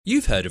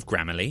You've heard of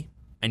Grammarly,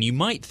 and you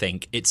might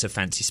think it's a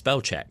fancy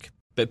spell check,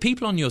 but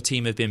people on your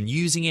team have been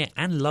using it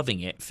and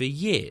loving it for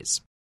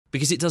years,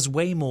 because it does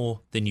way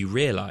more than you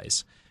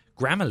realise.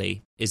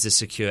 Grammarly is a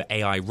secure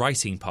AI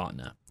writing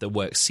partner that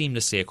works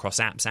seamlessly across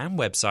apps and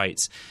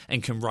websites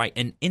and can write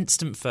an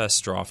instant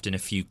first draft in a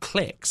few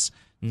clicks,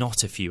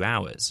 not a few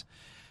hours.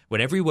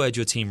 When every word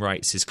your team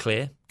writes is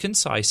clear,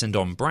 concise and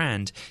on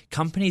brand,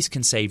 companies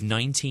can save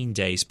 19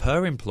 days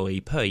per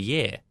employee per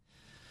year.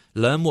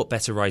 Learn what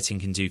better writing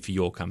can do for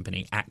your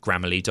company at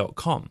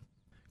Grammarly.com.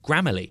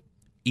 Grammarly.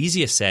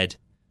 Easier said,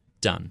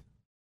 done.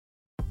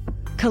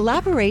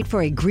 Collaborate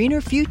for a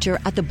greener future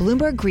at the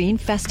Bloomberg Green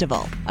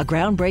Festival, a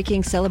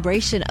groundbreaking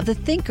celebration of the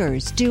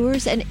thinkers,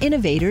 doers, and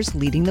innovators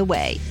leading the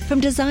way.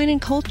 From design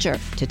and culture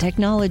to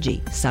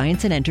technology,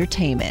 science, and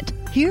entertainment.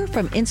 Hear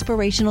from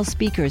inspirational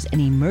speakers and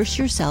immerse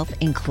yourself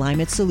in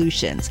climate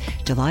solutions.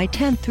 July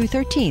 10th through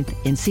 13th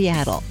in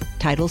Seattle.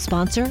 Title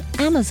sponsor,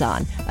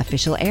 Amazon.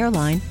 Official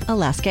airline,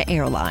 Alaska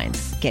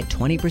Airlines. Get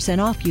 20%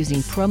 off using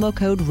promo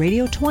code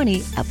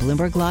Radio20 at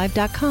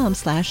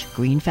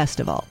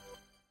BloombergLive.com/greenfestival.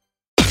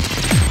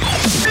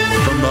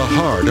 From the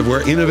heart of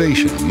where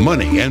innovation,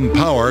 money, and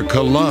power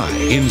collide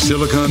in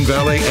Silicon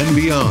Valley and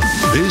beyond,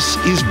 this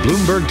is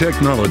Bloomberg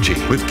Technology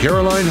with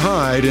Caroline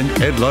Hyde and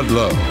Ed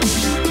Ludlow.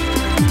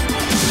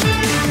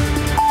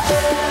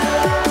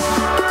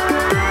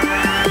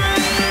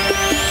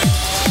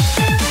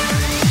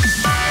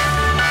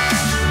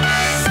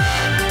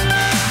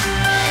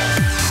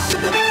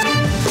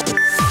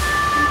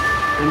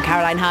 I'm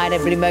Caroline Hyde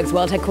at Bloomberg's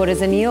World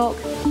Headquarters in New York.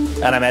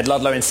 And I'm Ed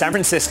Ludlow in San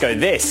Francisco.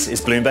 This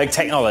is Bloomberg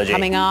Technology.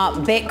 Coming up,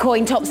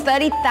 Bitcoin tops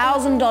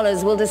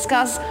 $30,000. We'll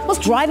discuss what's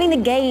driving the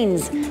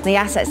gains, the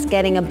assets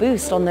getting a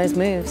boost on those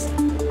moves.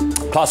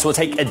 Plus, we'll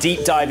take a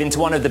deep dive into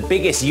one of the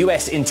biggest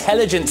US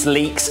intelligence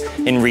leaks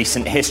in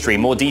recent history.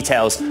 More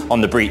details on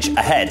the breach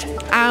ahead.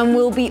 And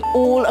we'll be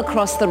all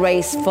across the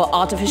race for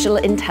artificial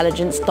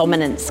intelligence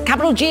dominance.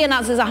 Capital G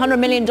announces a $100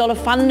 million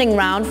funding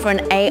round for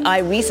an AI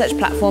research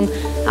platform,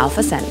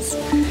 AlphaSense.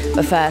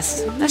 But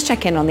first, let's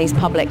check in on these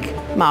public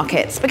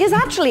markets, because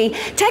actually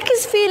tech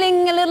is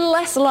feeling a little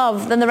less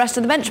love than the rest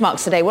of the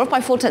benchmarks today. We're up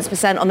by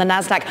 0.4% on the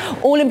Nasdaq.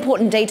 All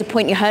important data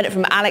point. You heard it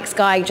from Alex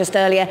Guy just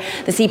earlier.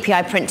 The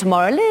CPI print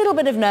tomorrow. A little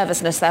bit of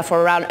nervousness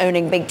therefore around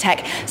owning big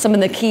tech. Some of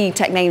the key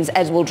tech names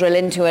Ed will drill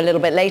into a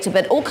little bit later.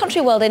 But all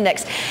country world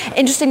index,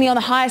 interestingly on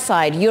the higher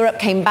side, Europe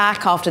came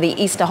back after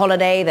the Easter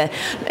holiday, the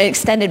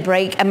extended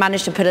break, and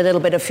managed to put a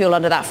little bit of fuel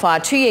under that fire.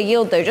 2-year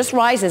yield though just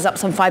rises up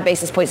some 5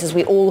 basis points as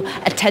we all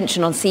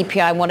attention on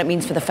CPI and what it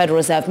means for the Federal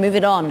Reserve. Move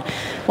it on.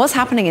 What's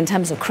happening in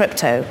terms of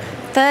crypto?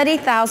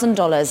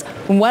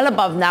 $30,000, well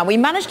above now. We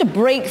managed to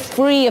break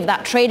free of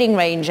that trading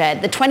range,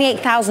 Ed. The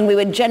 28,000 we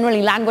were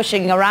generally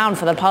languishing around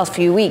for the past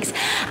few weeks.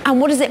 And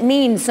what does it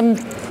mean? Some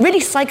really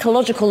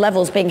psychological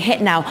levels being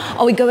hit now.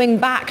 Are we going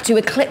back to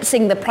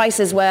eclipsing the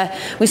prices where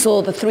we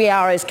saw the 3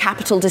 hours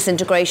capital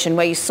disintegration,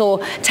 where you saw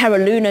Terra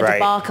Luna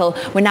debacle?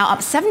 We're now up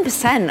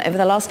 7% over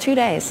the last 2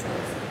 days.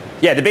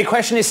 Yeah, the big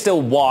question is still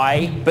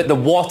why, but the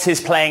what is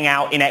playing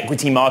out in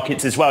equity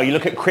markets as well. You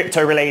look at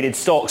crypto-related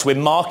stocks, we're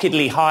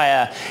markedly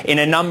higher in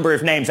a number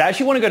of names. I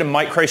actually want to go to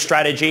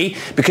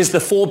MicroStrategy because the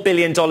 $4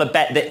 billion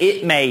bet that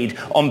it made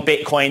on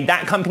Bitcoin,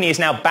 that company is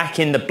now back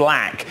in the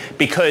black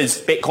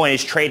because Bitcoin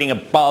is trading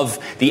above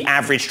the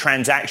average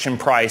transaction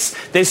price.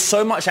 There's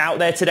so much out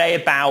there today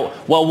about,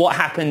 well, what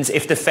happens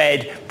if the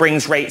Fed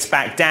brings rates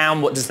back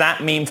down? What does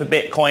that mean for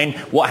Bitcoin?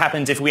 What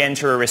happens if we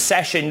enter a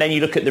recession? Then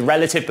you look at the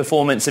relative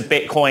performance of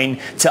Bitcoin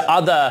to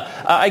other,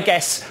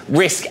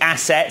 risk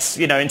assets,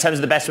 in terms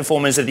of the best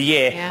performers of the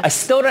year. Yeah. I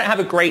still don't have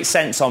a great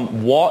sense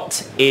on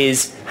what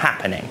is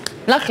happening.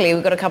 Luckily,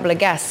 we've got a couple of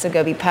guests who are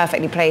going to be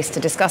perfectly placed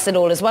to discuss it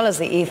all, as well as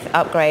the ETH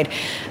upgrade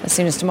as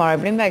soon as tomorrow.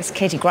 Bloomberg's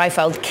Katie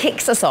Greifeld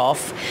kicks us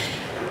off.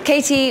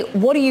 Katie,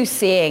 what are you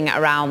seeing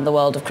around the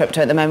world of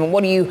crypto at the moment?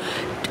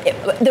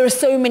 There are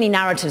so many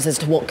narratives as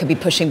to what could be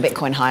pushing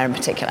Bitcoin higher in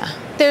particular.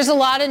 There's a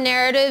lot of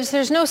narratives.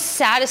 There's no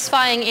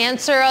satisfying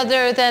answer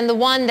other than the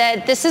one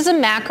that this is a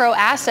macro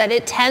asset.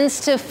 It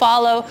tends to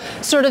follow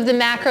sort of the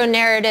macro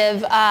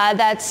narrative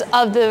that's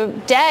of the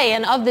day.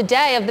 And of the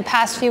day of the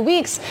past few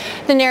weeks,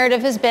 the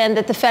narrative has been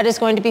that the Fed is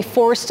going to be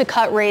forced to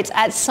cut rates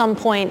at some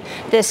point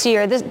this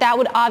year. That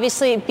would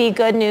obviously be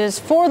good news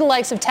for the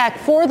likes of tech,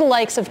 for the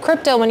likes of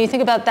crypto, when you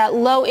think about that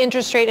low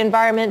interest rate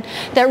environment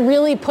that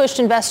really pushed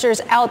investors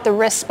out the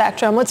risk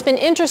spectrum. What's been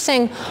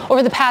interesting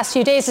over the past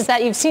few days is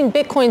that you've seen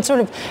Bitcoin sort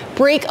of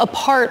break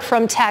apart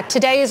from tech.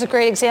 Today is a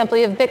great example.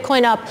 You have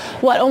Bitcoin up,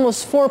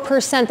 almost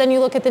 4%. Then you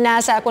look at the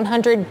NASDAQ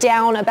 100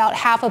 down about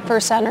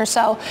 0.5% or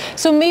so.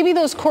 So maybe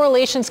those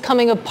correlations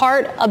coming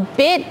apart a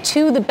bit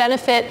to the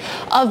benefit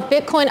of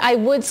Bitcoin. I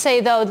would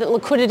say, though, that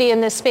liquidity in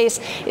this space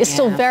is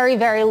still very,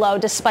 very low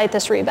despite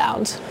this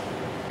rebound.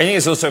 I think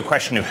it's also a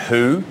question of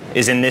who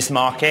is in this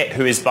market,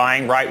 who is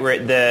buying, right? We're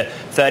at the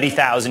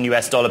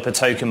 $30,000 per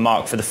token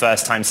mark for the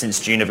first time since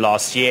June of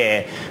last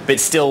year,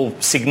 but still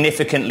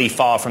significantly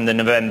far from the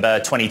November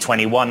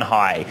 2021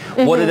 high.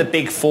 Mm-hmm. What are the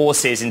big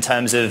forces in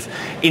terms of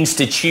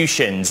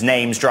institutions,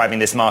 names driving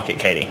this market,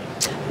 Katie?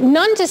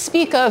 None to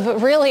speak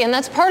of, really, and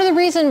that's part of the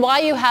reason why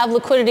you have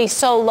liquidity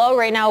so low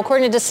right now.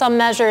 According to some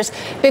measures,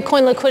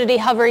 Bitcoin liquidity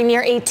hovering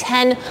near a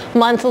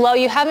 10-month low.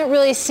 You haven't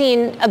really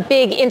seen a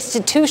big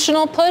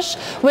institutional push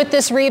with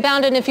this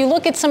rebound, and if you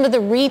look at some of the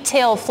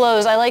retail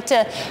flows, I like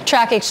to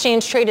track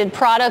exchange-traded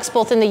products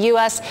both in the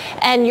U.S.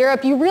 and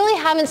Europe, you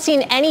really haven't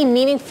seen any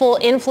meaningful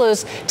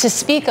inflows to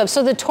speak of.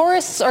 So the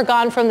tourists are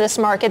gone from this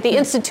market. The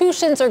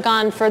institutions are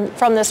gone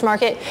from this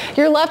market.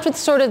 You're left with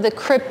sort of the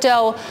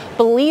crypto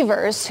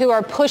believers who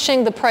are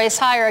pushing the price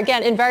higher,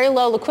 again, in very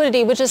low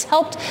liquidity, which has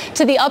helped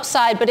to the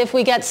upside. But if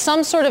we get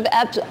some sort of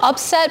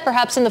upset,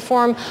 perhaps in the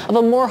form of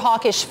a more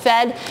hawkish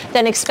Fed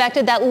than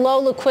expected, that low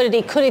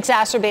liquidity could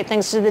exacerbate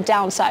things to the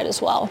downside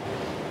as well.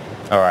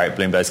 All right,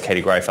 Bloomberg's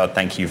Katie Greifeld,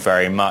 thank you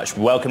very much.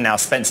 Welcome now,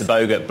 Spencer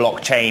Bogart,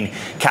 Blockchain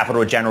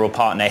Capital General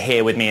Partner,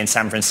 here with me in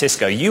San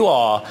Francisco. You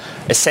are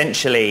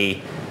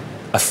essentially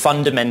a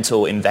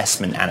fundamental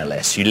investment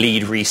analyst. You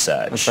lead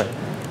research. That's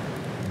right.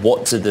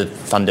 What do the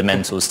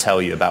fundamentals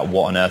tell you about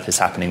what on earth is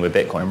happening with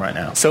Bitcoin right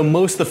now? So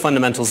most of the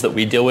fundamentals that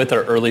we deal with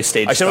are early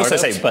stage I should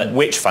startups, also say, but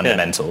which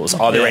fundamentals?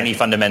 Are there any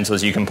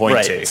fundamentals you can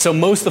point to? So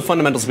most of the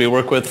fundamentals we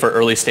work with for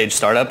early stage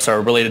startups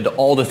are related to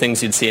all the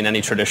things you'd see in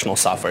any traditional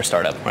software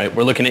startup, right?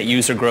 We're looking at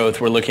user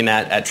growth, we're looking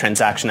at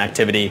transaction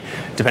activity,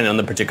 depending on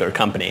the particular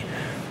company.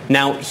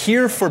 Now,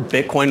 here for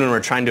Bitcoin, when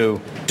we're trying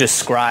to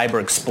describe or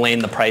explain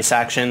the price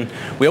action,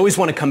 we always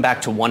want to come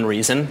back to one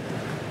reason.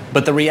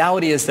 But the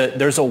reality is that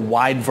there's a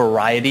wide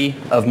variety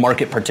of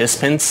market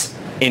participants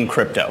in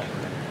crypto.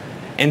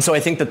 And so I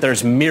think that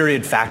there's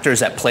myriad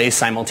factors at play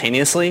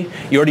simultaneously.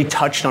 You already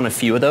touched on a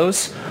few of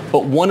those,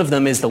 but one of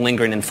them is the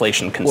lingering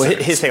inflation concerns.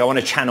 Well, here's the thing. I want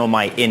to channel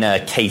my inner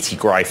Katie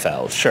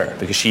Greifeld. Sure.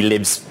 Because she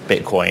lives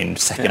Bitcoin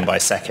second by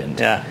second.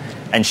 Yeah.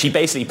 And she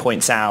basically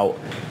points out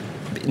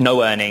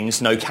no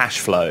earnings, no cash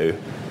flow,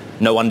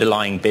 no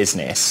underlying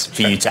business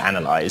for you to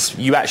analyze.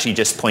 You actually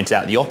just pointed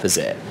out the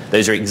opposite.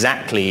 Those are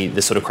exactly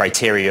the sort of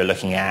criteria you're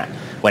looking at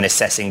when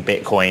assessing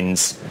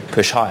Bitcoin's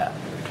push higher.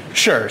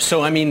 Sure.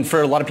 So, I mean,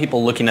 for a lot of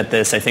people looking at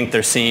this, I think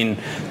they're seeing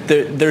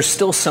there's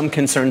still some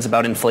concerns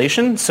about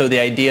inflation. So the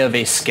idea of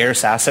a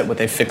scarce asset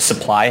with a fixed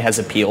supply has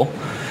appeal.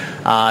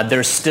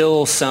 There's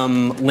still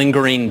some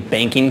lingering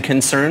banking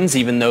concerns,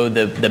 even though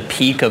the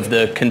peak of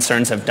the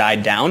concerns have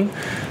died down.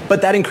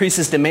 But that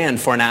increases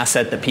demand for an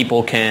asset that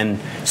people can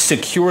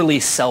securely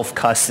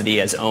self-custody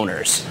as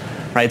owners.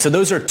 Right, so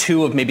those are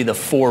two of maybe the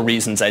four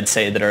reasons I'd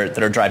say that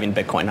are driving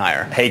Bitcoin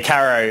higher. Hey,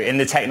 Caro, in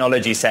the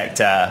technology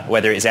sector,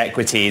 whether it's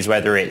equities,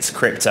 whether it's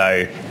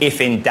crypto, if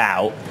in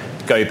doubt,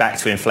 go back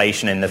to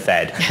inflation in the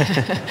Fed.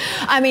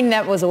 I mean,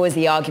 that was always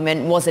the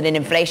argument. Was it an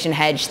inflation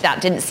hedge?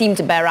 That didn't seem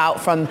to bear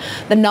out from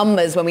the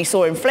numbers when we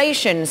saw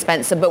inflation,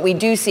 Spencer, but we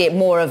do see it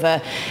more of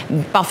a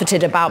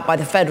buffeted about by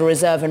the Federal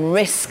Reserve and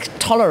risk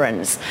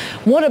tolerance.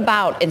 What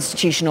about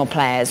institutional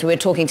players? We were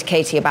talking to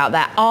Katie about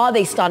that. Are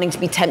they starting to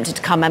be tempted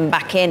to come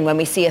back in when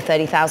we see a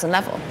 30,000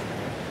 level?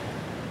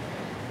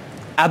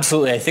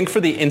 Absolutely. I think for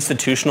the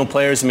institutional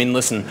players, I mean,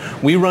 listen,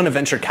 we run a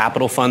venture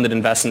capital fund that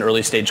invests in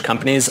early stage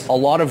companies. A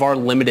lot of our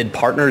limited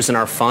partners in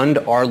our fund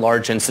are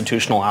large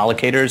institutional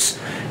allocators,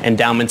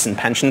 endowments, and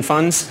pension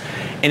funds.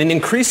 And an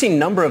increasing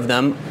number of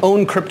them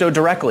own crypto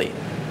directly,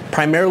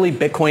 primarily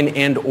Bitcoin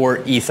and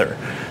or Ether.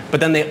 But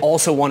then they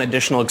also want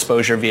additional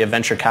exposure via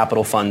venture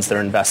capital funds that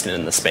are invested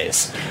in the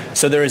space.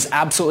 So there is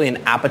absolutely an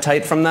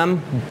appetite from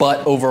them,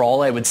 but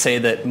overall I would say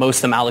that most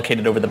of them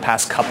allocated over the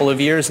past couple of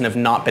years and have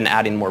not been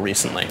adding more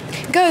recently.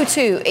 Go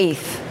to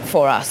ETH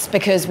for us,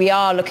 because we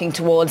are looking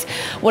towards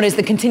what is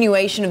the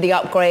continuation of the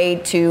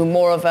upgrade to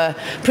more of a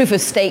proof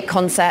of stake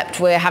concept.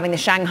 We're having the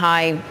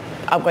Shanghai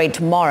upgrade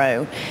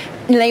tomorrow.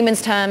 In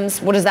layman's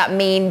terms, what does that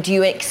mean? Do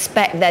you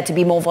expect there to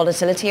be more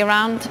volatility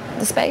around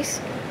the space?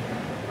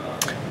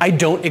 I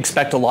don't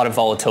expect a lot of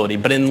volatility,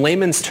 but in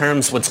layman's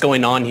terms, what's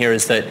going on here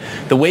is that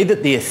the way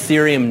that the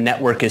Ethereum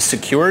network is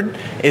secured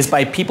is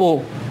by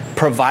people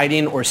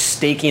providing or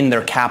staking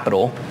their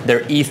capital,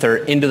 their Ether,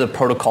 into the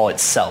protocol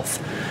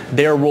itself.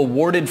 They're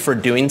rewarded for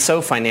doing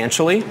so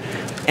financially,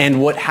 and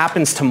what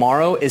happens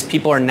tomorrow is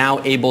people are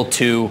now able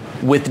to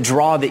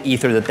withdraw the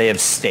Ether that they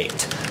have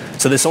staked.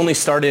 So this only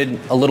started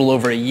a little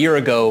over a year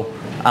ago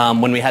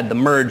when we had the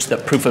merge,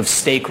 that proof of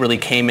stake really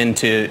came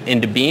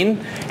into being.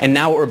 And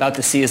now what we're about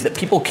to see is that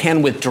people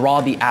can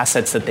withdraw the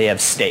assets that they have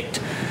staked.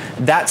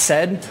 That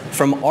said,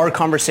 from our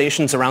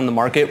conversations around the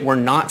market, we're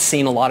not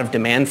seeing a lot of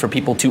demand for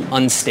people to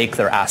unstake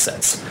their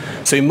assets.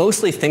 So we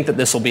mostly think that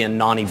this will be a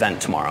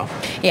non-event tomorrow.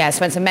 Yeah,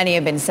 Spencer, many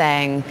have been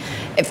saying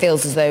it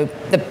feels as though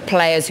the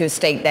players who have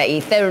staked their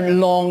ETH, they're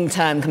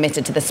long-term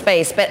committed to the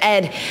space. But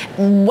Ed,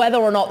 whether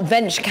or not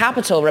venture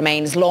capital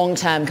remains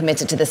long-term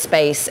committed to the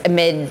space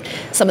amid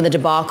some of the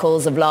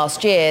debacles of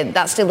last year,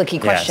 that's still the key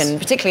question,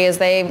 particularly as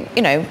they,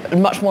 are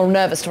much more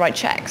nervous to write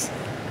checks.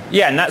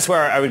 Yeah, and that's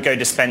where I would go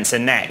to Spencer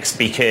next,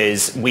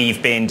 because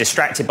we've been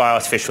distracted by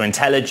artificial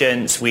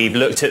intelligence. We've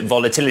looked at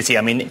volatility.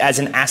 I mean, as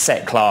an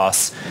asset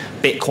class,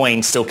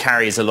 Bitcoin still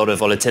carries a lot of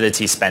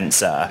volatility,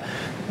 Spencer.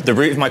 the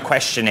root of my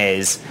question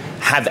is,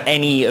 have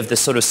any of the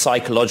sort of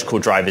psychological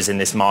drivers in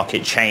this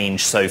market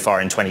changed so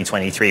far in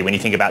 2023 when you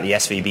think about the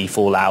SVB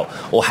fallout,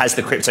 or has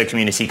the crypto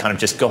community kind of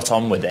just got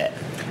on with it?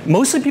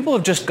 Mostly people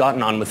have just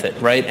gotten on with it,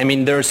 right? I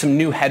mean, there are some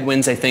new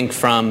headwinds, I think,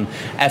 from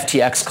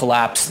FTX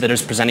collapse that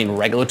is presenting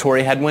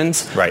regulatory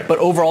headwinds. Right. But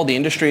overall, the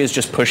industry is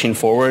just pushing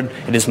forward.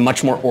 It is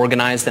much more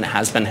organized than it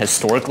has been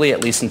historically,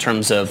 at least in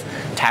terms of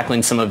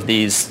tackling some of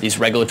these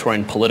regulatory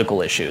and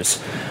political issues.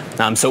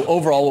 So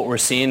overall, what we're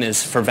seeing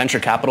is for venture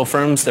capital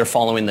firms, they're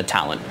following the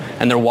talent.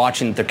 And they're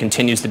watching that there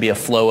continues to be a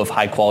flow of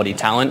high-quality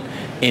talent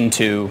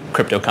into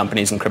crypto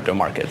companies and crypto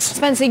markets.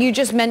 Spencer, you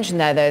just mentioned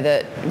there, though,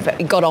 that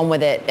you got on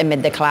with it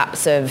amid the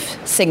collapse of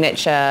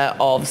Signature,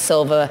 of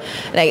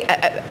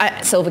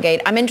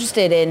Silvergate. I'm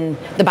interested in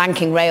the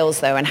banking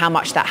rails, though, and how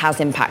much that has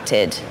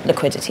impacted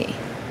liquidity.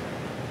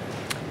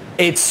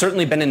 It's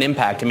certainly been an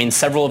impact. I mean,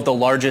 several of the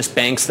largest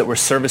banks that were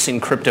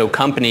servicing crypto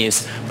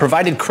companies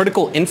provided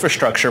critical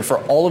infrastructure for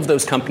all of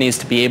those companies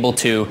to be able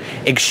to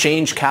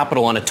exchange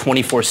capital on a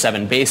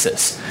 24/7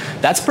 basis.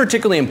 That's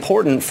particularly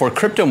important for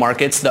crypto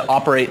markets that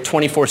operate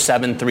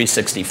 24/7,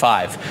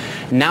 365.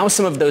 Now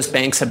some of those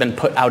banks have been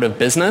put out of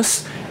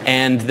business,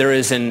 and there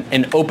is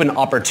an open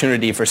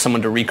opportunity for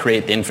someone to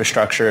recreate the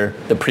infrastructure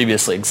that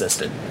previously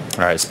existed.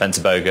 All right,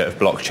 Spencer Bogut of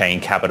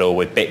Blockchain Capital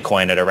with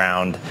Bitcoin at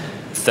around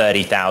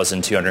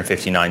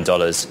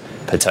 $30,259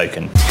 per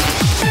token.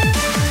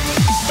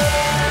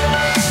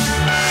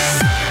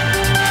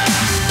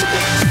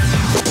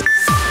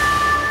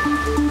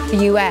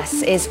 The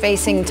US is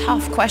facing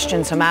tough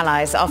questions from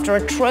allies after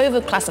a trove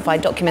of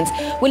classified documents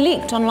were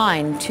leaked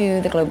online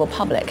to the global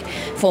public.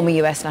 Former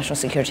US National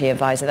Security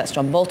Advisor, that's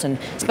John Bolton,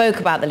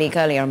 spoke about the leak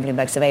earlier on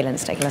Bloomberg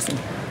Surveillance. Take a listen.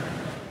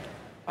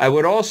 I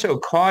would also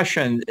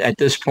caution at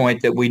this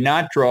point that we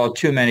not draw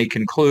too many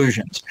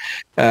conclusions.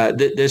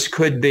 This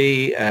could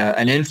be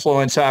an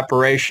influence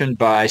operation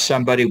by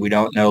somebody, we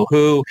don't know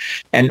who.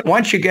 And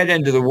once you get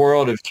into the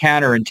world of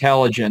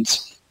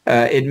counterintelligence,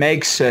 it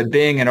makes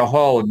being in a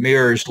hall of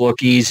mirrors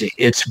look easy.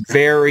 It's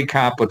very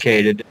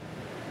complicated.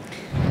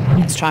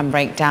 Let's try and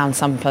break down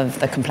some of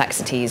the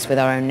complexities with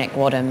our own Nick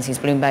Wadhams. He's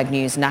Bloomberg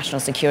News National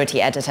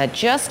Security Editor.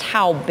 Just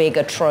how big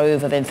a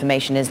trove of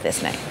information is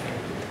this, Nick?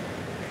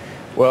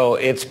 Well,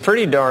 it's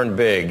pretty darn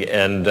big,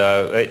 and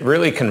it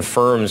really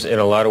confirms in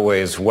a lot of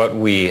ways what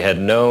we had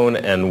known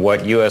and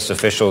what U.S.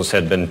 officials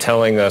had been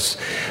telling us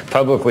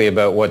publicly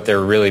about what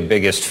their really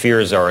biggest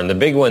fears are. And the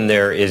big one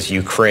there is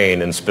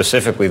Ukraine, and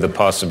specifically the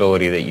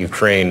possibility that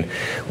Ukraine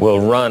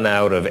will run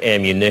out of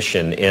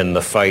ammunition in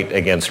the fight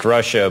against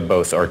Russia,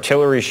 both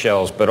artillery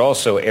shells but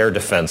also air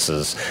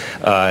defenses.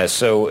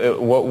 So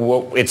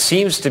what it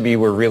seems to be,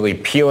 we're really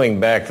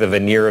peeling back the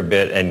veneer a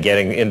bit and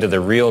getting into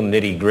the real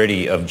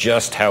nitty-gritty of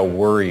just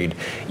how worried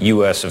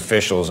U.S.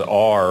 officials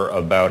are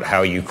about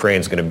how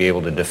Ukraine's going to be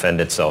able to defend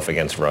itself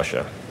against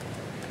Russia.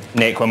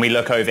 Nick, when we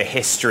look over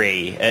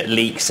history at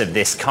leaks of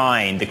this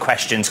kind, the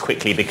questions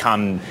quickly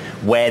become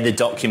where the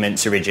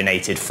documents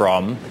originated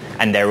from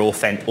and their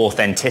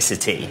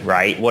authenticity,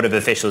 right? What have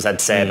officials had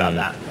to say about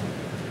that?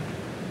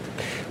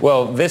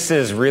 Well, this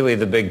is really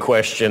the big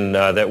question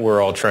that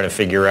we're all trying to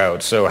figure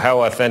out. So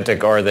how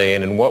authentic are they,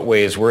 and in what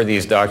ways were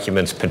these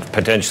documents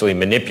potentially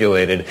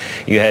manipulated?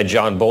 You had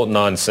John Bolton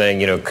on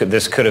saying,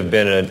 this could have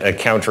been a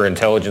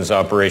counterintelligence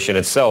operation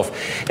itself.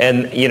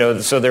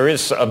 And, so there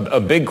is a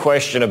big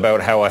question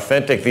about how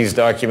authentic these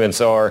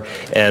documents are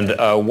and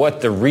what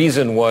the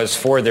reason was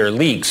for their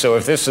leak. So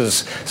if this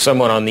is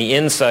someone on the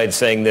inside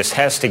saying this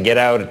has to get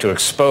out to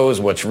expose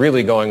what's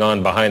really going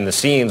on behind the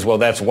scenes, well,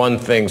 that's one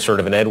thing,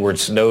 sort of an Edward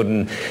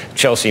Snowden,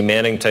 Chelsea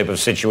Manning type of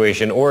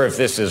situation, or if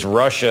this is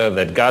Russia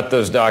that got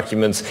those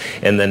documents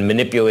and then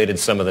manipulated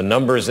some of the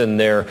numbers in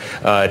there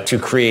to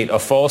create a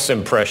false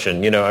impression.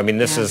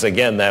 This is,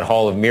 again, that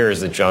hall of mirrors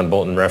that John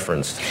Bolton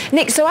referenced.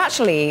 Nick, so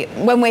actually,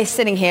 when we're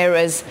sitting here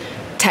as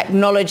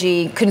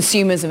technology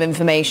consumers of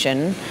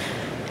information,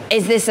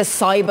 is this a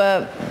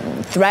cyber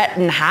threat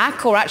and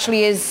hack, or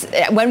actually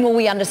when will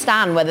we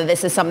understand whether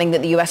this is something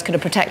that the US could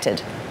have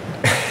protected?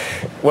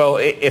 Well,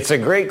 it's a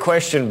great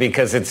question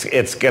because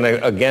it's going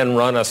to, again,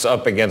 run us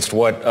up against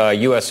what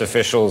U.S.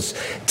 officials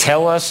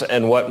tell us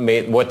and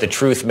what the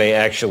truth may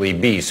actually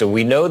be. So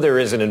we know there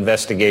is an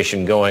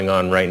investigation going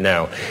on right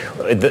now.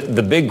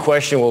 The big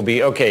question will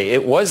be, okay,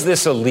 was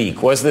this a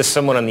leak? Was this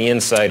someone on the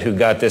inside who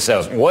got this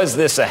out? Was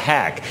this a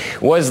hack?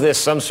 Was this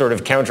some sort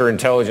of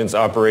counterintelligence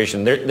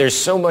operation? There's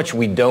so much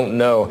we don't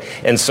know,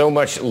 and so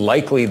much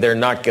likely they're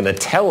not going to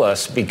tell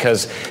us,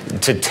 because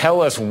to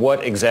tell us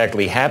what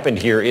exactly happened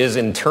here is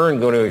in turn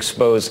going to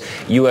expose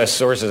U.S.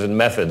 sources and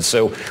methods.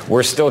 So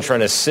we're still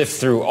trying to sift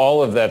through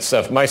all of that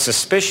stuff. My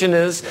suspicion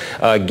is,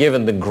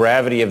 given the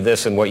gravity of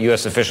this and what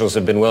U.S. officials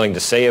have been willing to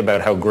say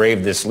about how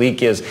grave this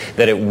leak is,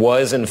 that it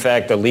was in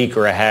fact a leak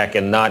or a hack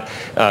and not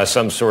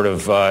some sort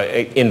of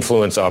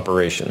influence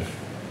operation.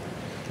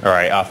 All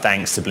right, our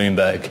thanks to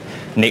Bloomberg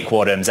Nick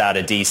Wadhams out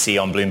of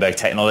DC on Bloomberg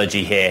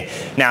Technology here.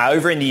 Now,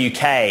 over in the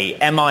UK,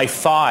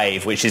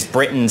 MI5, which is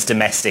Britain's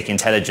domestic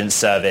intelligence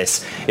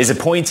service, is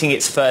appointing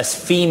its first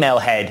female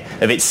head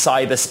of its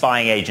cyber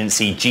spying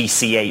agency,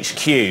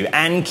 GCHQ.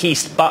 Anne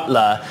Keast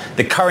Butler,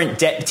 the current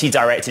Deputy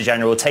Director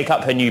General, will take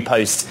up her new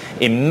post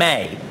in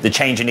May. The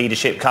change in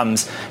leadership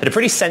comes at a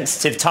pretty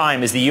sensitive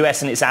time as the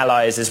US and its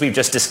allies, as we've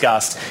just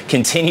discussed,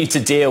 continue to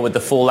deal with the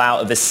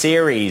fallout of a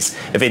series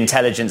of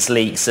intelligence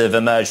leaks that have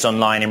emerged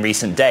online in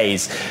recent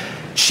days.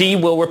 She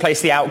will replace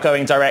the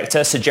outgoing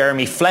director, Sir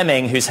Jeremy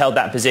Fleming, who's held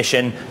that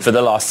position for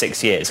the last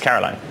 6 years.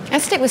 Caroline.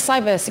 Let's stick with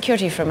cyber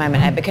security for a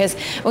moment here, because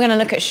we're going to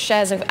look at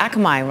shares of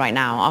Akamai right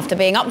now. After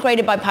being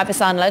upgraded by Piper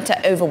Sandler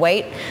to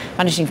overweight,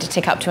 managing to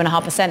tick up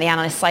 2.5%, the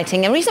analyst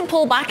citing a recent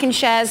pullback in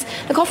shares,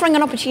 look, offering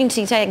an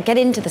opportunity to get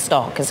into the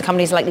stock as the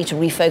company is likely to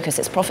refocus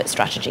its profit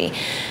strategy.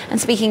 And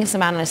speaking of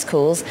some analyst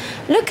calls,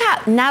 look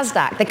at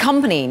NASDAQ, the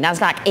company,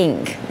 NASDAQ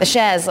Inc. The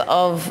shares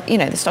of,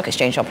 the stock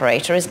exchange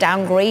operator is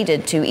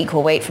downgraded to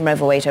equal weight from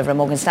overweight over at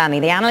Morgan Stanley.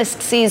 The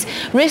analyst sees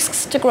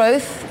risks to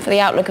growth for the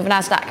outlook of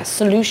NASDAQ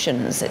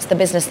Solutions. It's the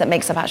business that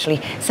makes up actually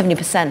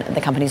 70% of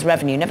the company's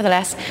revenue.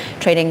 Nevertheless,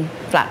 trading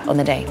flat on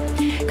the day.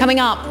 Coming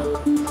up,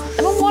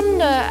 ever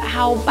wonder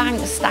how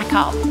banks stack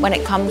up when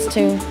it comes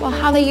to,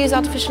 how they use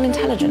artificial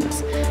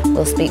intelligence?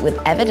 We'll speak with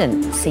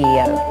Evident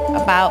CEO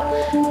about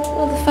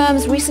the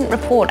firm's recent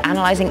report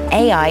analysing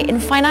AI in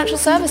financial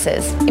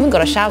services. Even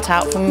got a shout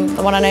out from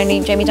the one and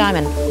only Jamie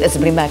Dimon. This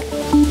is Bloomberg.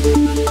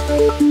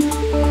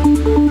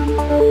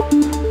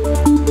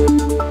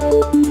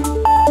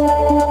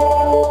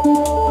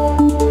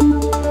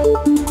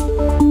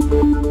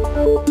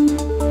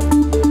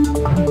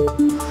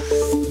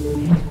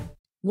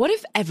 What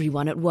if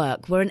everyone at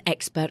work were an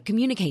expert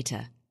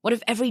communicator? What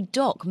if every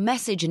doc,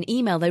 message and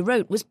email they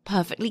wrote was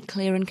perfectly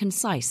clear and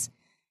concise?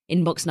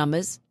 Inbox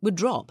numbers would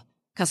drop,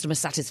 customer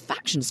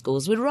satisfaction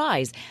scores would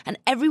rise, and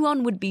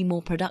everyone would be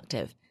more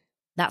productive.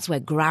 That's where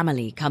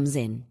Grammarly comes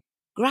in.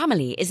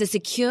 Grammarly is a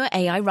secure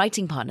AI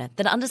writing partner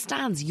that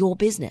understands your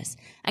business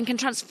and can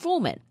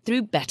transform it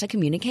through better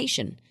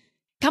communication.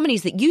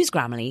 Companies that use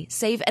Grammarly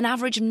save an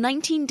average of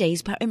 19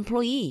 days per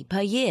employee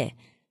per year.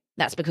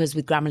 That's because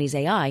with Grammarly's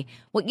AI,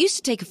 what used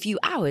to take a few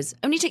hours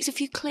only takes a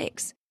few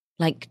clicks,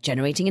 like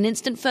generating an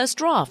instant first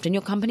draft in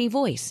your company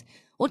voice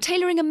or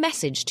tailoring a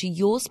message to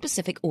your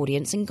specific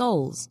audience and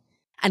goals.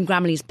 And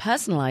Grammarly's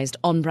personalized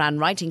on-brand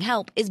writing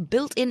help is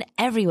built in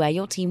everywhere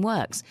your team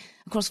works,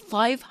 across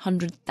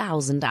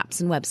 500,000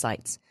 apps and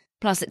websites.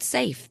 Plus, it's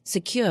safe,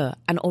 secure,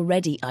 and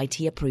already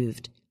IT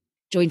approved.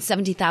 Join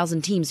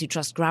 70,000 teams who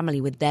trust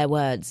Grammarly with their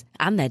words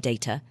and their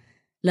data.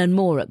 Learn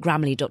more at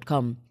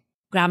Grammarly.com.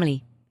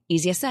 Grammarly.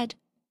 Easier said,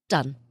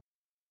 done.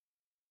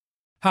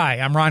 Hi,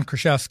 I'm Ron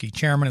Kraszewski,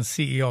 Chairman and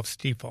CEO of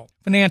Stifel.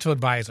 Financial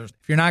advisors,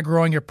 if you're not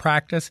growing your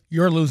practice,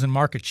 you're losing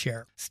market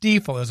share.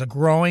 Stifel is a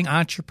growing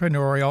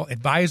entrepreneurial,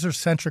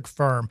 advisor-centric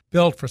firm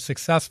built for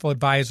successful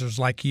advisors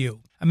like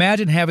you.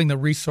 Imagine having the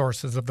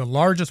resources of the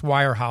largest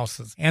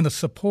wirehouses and the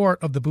support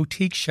of the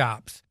boutique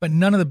shops, but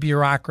none of the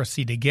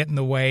bureaucracy to get in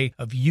the way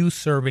of you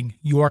serving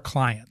your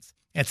clients.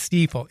 At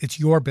Stifel, it's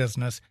your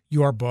business,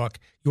 your book,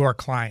 your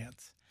clients.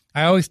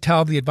 I always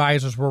tell the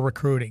advisors we're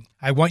recruiting,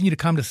 I want you to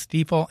come to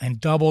Stifel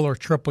and double or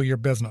triple your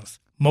business.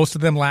 Most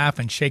of them laugh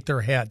and shake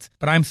their heads,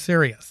 but I'm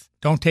serious.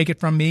 Don't take it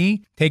from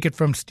me. Take it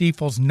from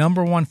Stifel's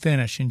 #1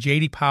 finish in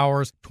J.D.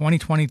 Power's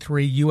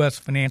 2023 U.S.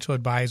 Financial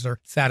Advisor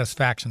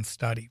Satisfaction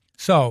Study.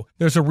 So,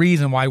 there's a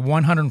reason why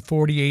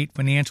 148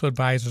 financial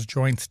advisors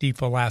joined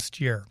Stifel last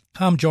year.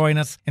 Come join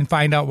us and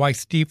find out why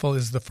Stifel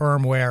is the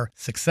firm where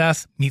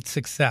success meets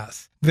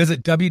success.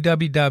 Visit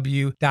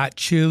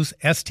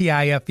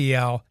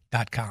www.choosestifel.com.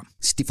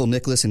 Stifel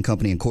Nicholas and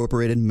Company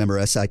Incorporated, member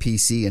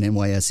SIPC and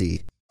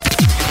NYSE.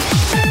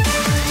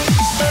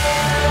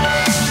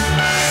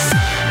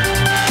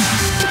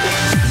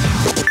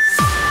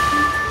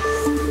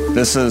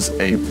 This is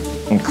a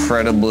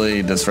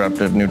incredibly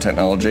disruptive new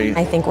technology.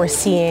 I think we're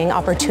seeing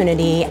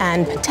opportunity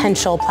and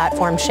potential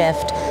platform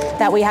shift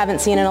that we haven't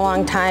seen in a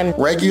long time.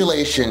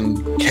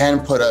 Regulation can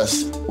put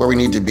us where we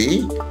need to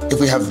be if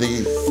we have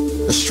the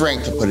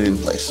strength to put it in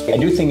place. I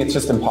do think it's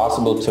just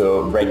impossible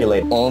to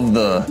regulate. All of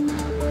the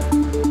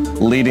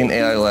leading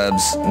AI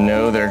labs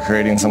know they're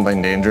creating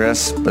something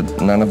dangerous, but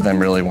none of them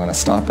really want to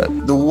stop it.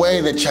 The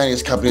way that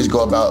Chinese companies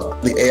go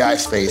about the AI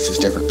space is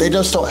different. They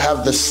just don't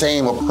have the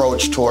same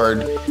approach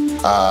toward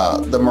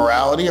the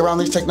morality around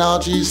these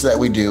technologies that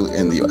we do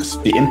in the US.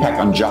 The impact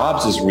on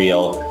jobs is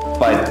real,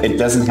 but it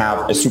doesn't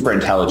have a super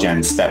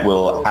intelligence that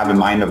will have a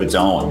mind of its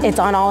own. It's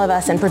on all of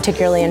us, and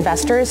particularly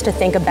investors, to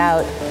think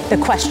about the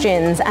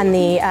questions and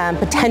the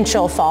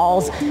potential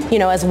falls,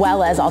 as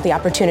well as all the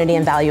opportunity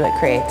and value it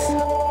creates.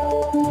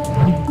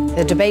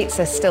 The debates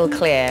are still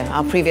clear.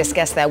 Our previous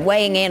guests there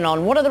weighing in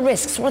on what are the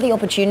risks, what are the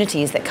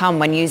opportunities that come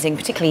when using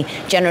particularly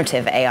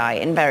generative AI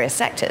in various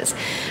sectors.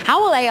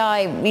 How will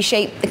AI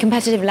reshape the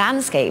competitive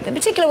landscape? In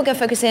particular, we're going to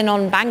focus in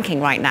on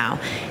banking right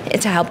now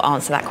to help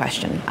answer that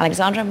question.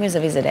 Alexandra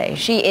Musavisade.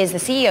 She is the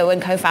CEO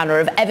and co-founder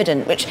of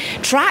Evident, which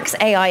tracks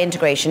AI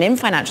integration in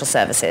financial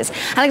services.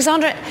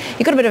 Alexandra,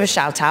 you got a bit of a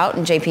shout out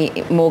in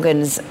JP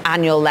Morgan's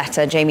annual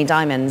letter, Jamie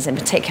Dimon's in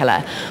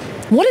particular.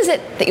 What is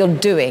it that you're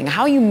doing?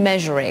 How are you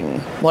measuring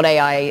what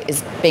AI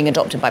is being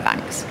adopted by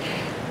banks?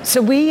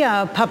 So we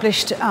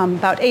published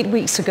about 8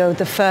 weeks ago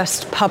the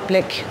first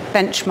public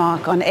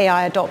benchmark on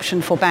AI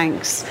adoption for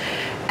banks.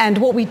 And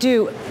what we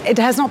do, it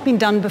has not been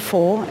done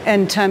before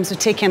in terms of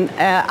taking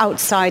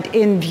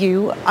outside-in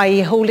view,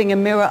 i.e. holding a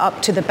mirror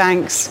up to the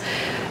banks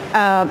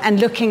and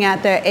looking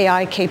at their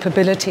AI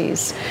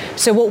capabilities.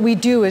 So what we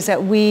do is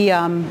that we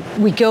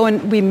go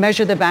and we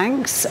measure the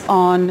banks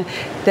on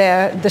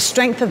the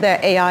strength of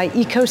their AI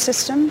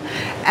ecosystem,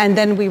 and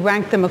then we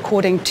rank them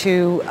according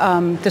to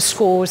the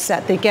scores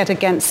that they get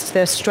against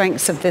the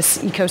strengths of this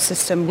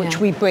ecosystem,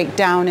 which we break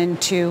down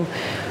into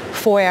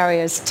 4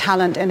 areas: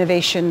 talent,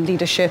 innovation,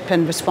 leadership,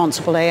 and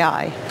responsible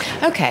AI.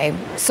 Okay,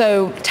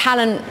 so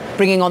talent,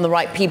 bringing on the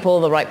right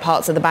people, the right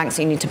parts of the banks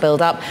that you need to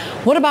build up.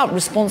 What about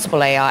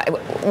responsible AI?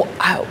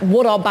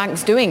 What are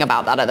banks doing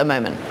about that at the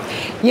moment?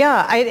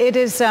 Yeah, it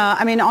is,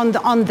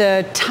 on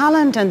the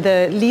talent and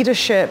the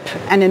leadership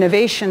and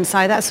innovation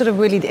side, that's sort of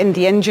really in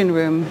the engine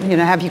room.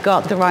 Have you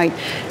got the right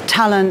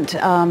talent,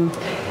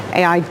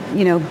 AI,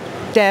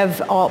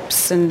 Dev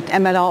Ops and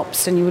ML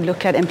Ops, and you would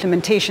look at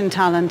implementation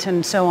talent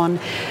and so on.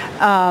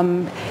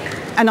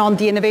 And on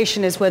the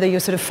innovation is whether you're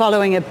sort of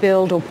following a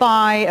build or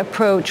buy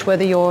approach,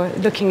 whether you're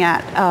looking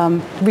at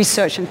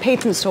research and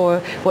patents or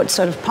what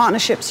sort of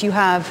partnerships you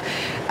have,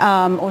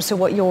 also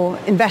what you're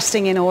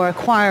investing in or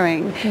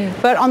acquiring.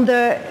 But on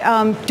the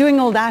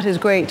doing all that is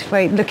great,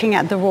 right? Looking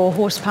at the raw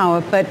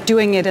horsepower, but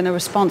doing it in a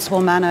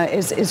responsible manner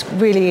is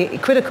really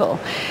critical.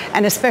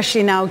 And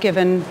especially now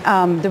given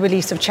the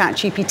release of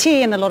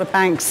ChatGPT and a lot of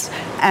banks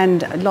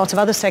and lots of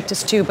other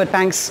sectors too, but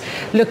banks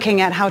looking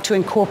at how to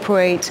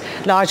incorporate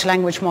large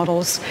language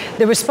models.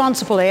 The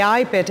responsible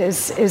AI bit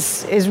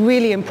is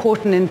really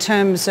important in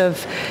terms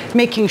of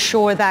making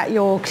sure that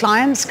your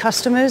clients,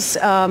 customers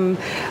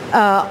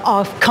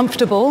are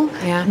comfortable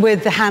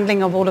with the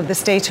handling of all of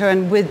this data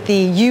and with the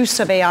use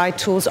of AI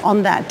tools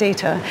on that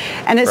data.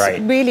 And it's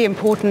really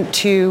important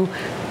to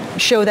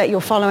show that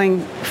you're following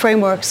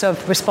frameworks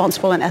of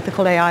responsible and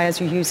ethical AI as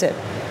you use it.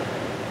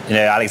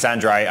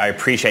 Alexandra, I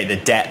appreciate the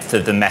depth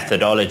of the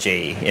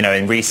methodology.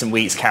 In recent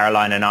weeks,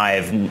 Caroline and I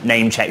have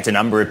name-checked a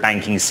number of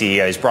banking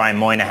CEOs. Brian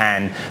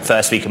Moynihan,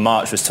 first week of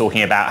March, was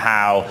talking about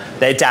how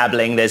they're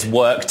dabbling, there's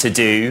work to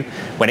do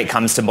when it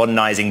comes to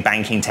modernizing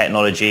banking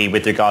technology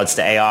with regards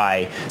to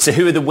AI. So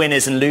who are the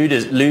winners and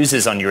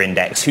losers on your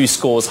index? Who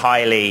scores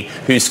highly?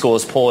 Who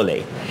scores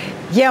poorly?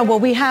 Yeah, well,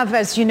 we have,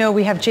 as you know,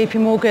 we have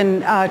JP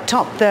Morgan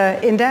top the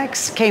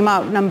index, came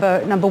out number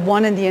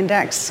 1 in the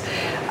index.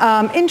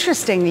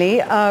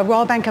 Interestingly,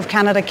 Royal Bank of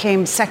Canada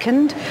came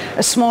second,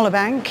 a smaller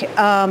bank.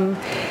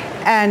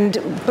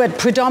 But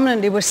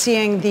predominantly we're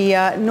seeing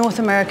the North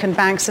American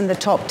banks in the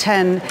top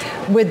 10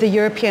 with the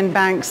European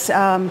banks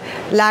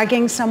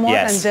lagging somewhat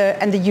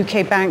and the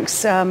UK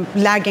banks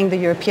lagging the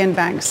European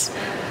banks.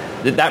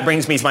 That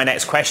brings me to my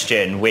next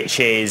question, which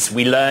is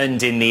we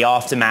learned in the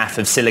aftermath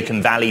of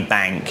Silicon Valley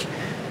Bank,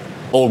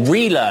 or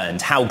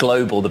relearned how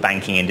global the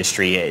banking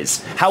industry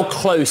is. How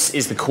close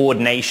is the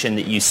coordination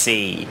that you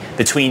see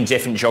between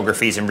different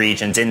geographies and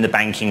regions in the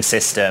banking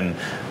system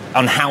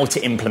on how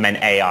to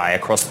implement AI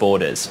across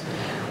borders?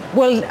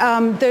 Well,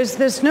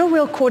 there's no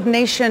real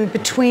coordination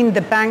between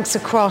the banks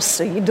across.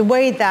 The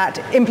way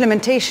that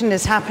implementation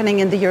is happening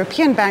in the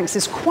European banks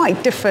is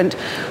quite different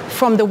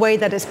from the way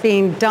that it's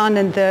being done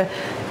in the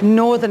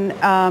North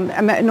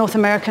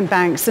American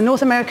banks. The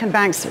North American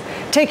banks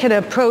take an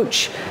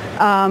approach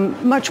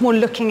much more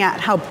looking at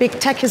how big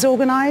tech is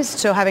organized,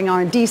 so having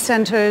R&D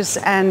centers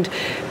and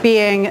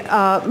being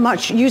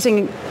much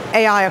using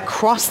AI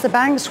across the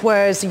banks,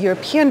 whereas the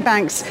European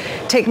banks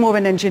take more of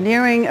an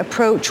engineering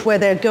approach where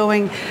they're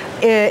going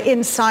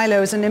in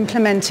silos and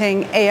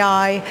implementing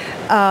AI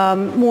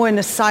more in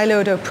a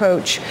siloed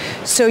approach.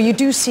 So you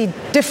do see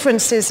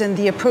differences in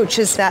the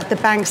approaches that the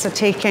banks are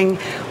taking,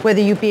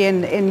 whether you be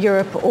in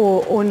Europe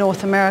or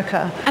North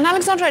America. And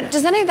Alexandra,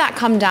 does any of that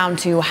come down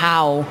to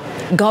how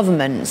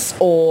governments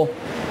or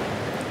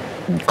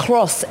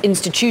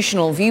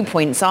cross-institutional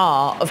viewpoints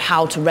are of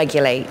how to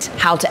regulate,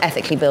 how to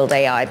ethically build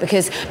AI?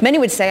 Because many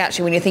would say,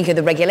 actually, when you think of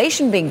the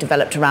regulation being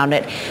developed around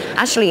it,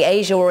 actually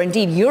Asia or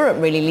indeed Europe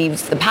really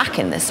leads the pack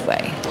in this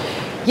way.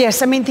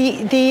 Yes, I mean,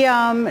 the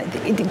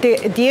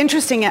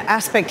interesting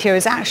aspect here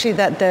is actually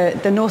that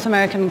the North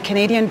American and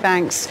Canadian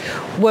banks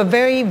were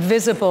very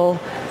visible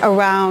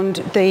around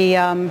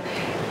the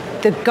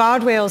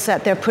guardrails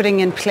that they're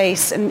putting in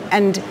place,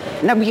 and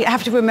now we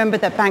have to remember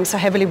that banks are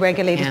heavily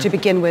regulated to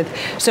begin with.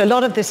 So a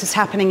lot of this is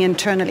happening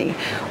internally.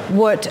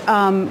 What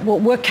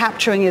we're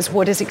capturing is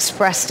what is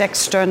expressed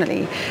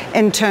externally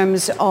in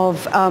terms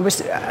of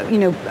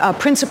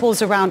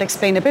principles around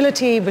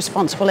explainability,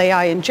 responsible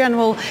AI in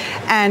general,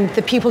 and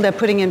the people they're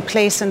putting in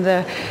place and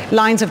the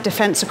lines of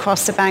defense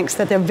across the banks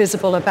that they're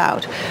visible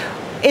about.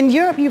 In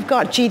Europe, you've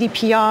got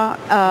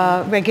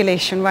GDPR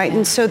regulation, right?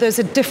 And so there's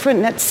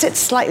that sits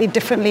slightly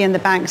differently in the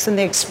banks, and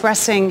they're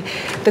expressing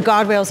the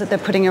guardrails that they're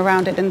putting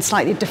around it in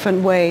slightly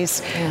different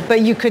ways. Yeah.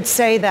 But you could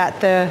say that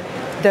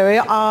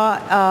there are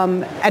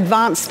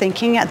advanced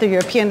thinking at the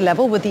European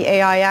level with the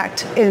AI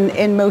Act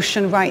in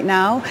motion right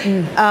now.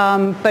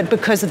 But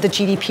because of the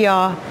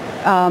GDPR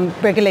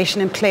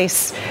regulation in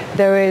place,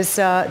 there's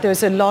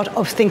a lot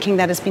of thinking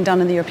that has been done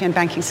in the European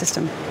banking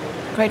system.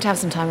 Great to have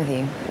some time with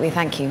you. We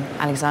thank you,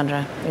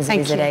 Alexandra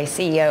Izabizadeh,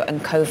 CEO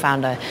and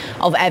co-founder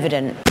of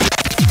Evident.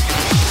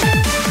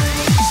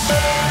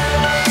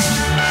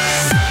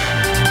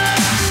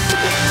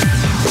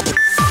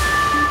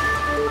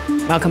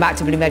 Welcome back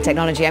to Bloomberg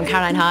Technology. I'm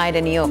Caroline Hyde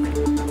in New York.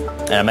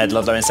 And I'm Ed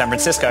Ludlow in San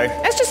Francisco.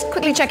 Let's just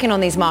quickly check in on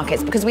these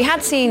markets, because we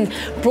had seen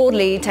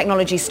broadly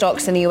technology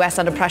stocks in the US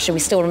under pressure. We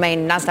still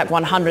remain NASDAQ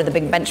 100, the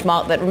big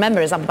benchmark that, remember,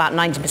 is up about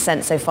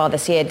 90% so far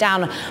this year,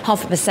 down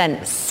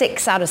 0.5%,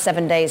 6 out of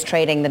 7 days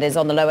trading that is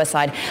on the lower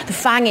side. The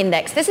FANG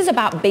index, this is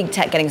about big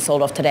tech getting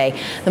sold off today.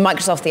 The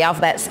Microsoft, the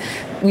Alphabets,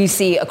 we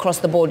see across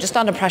the board just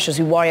under pressure as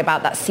we worry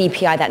about that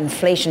CPI, that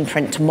inflation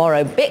print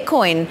tomorrow.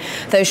 Bitcoin,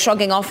 though,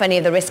 shrugging off any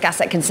of the risk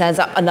asset concerns,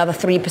 up another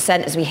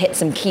 3% as we hit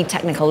some key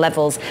technical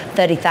levels,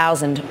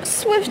 30,000.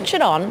 Switch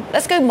it on.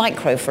 Let's go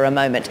micro for a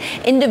moment.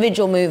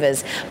 Individual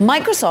movers.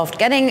 Microsoft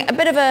getting a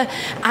bit of a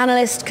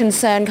analyst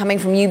concern coming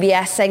from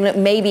UBS, saying that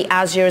maybe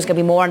Azure is going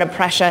to be more under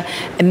pressure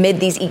amid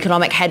these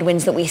economic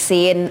headwinds that we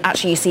see. And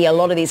actually, you see a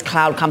lot of these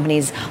cloud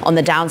companies on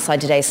the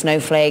downside today,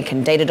 Snowflake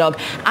and Datadog.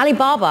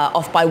 Alibaba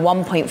off by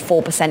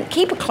 1.4%.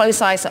 Keep a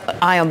close eye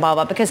on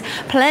Alibaba, because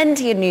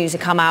plenty of news have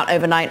come out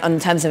overnight in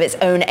terms of its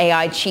own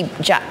AI cheap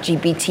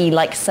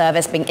ChatGPT-like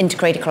service being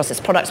integrated across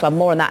its products. Well,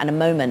 more on that in a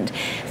moment.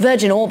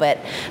 Virgin Orbit,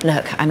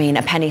 look, I mean,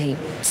 a penny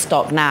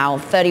stock now,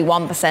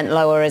 31%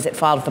 lower as it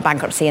filed for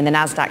bankruptcy, and the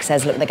NASDAQ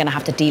says, look, they're going to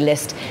have to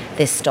delist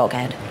this stock,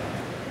 Ed.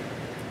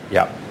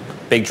 Yep.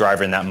 Big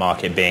driver in that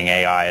market being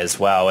AI as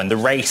well. And the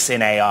race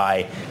in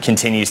AI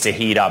continues to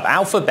heat up.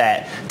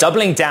 Alphabet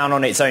doubling down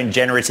on its own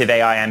generative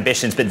AI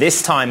ambitions, but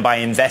this time by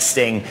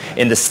investing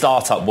in the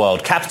startup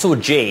world. Capital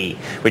G,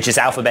 which is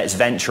Alphabet's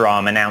venture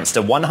arm, announced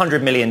a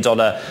 $100 million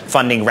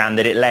funding round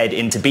that it led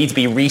into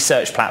B2B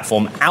research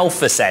platform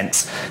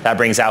AlphaSense. That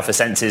brings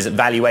AlphaSense's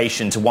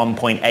valuation to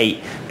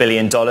 $1.8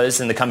 billion.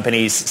 And the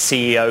company's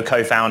CEO,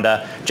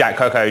 co-founder, Jack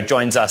Coco,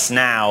 joins us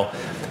now.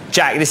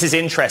 Jack, this is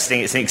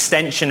interesting. It's an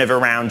extension of a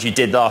round you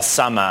did last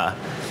summer.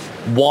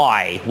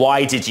 Why?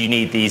 Why did you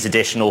need these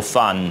additional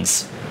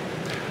funds?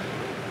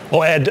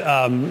 Well, Ed,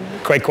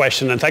 great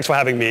question, and thanks for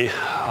having me.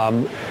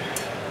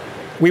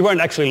 We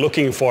weren't actually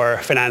looking for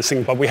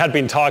financing, but we had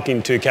been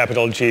talking to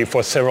Capital G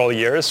for several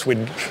years.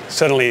 We'd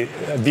certainly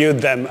viewed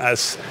them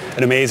as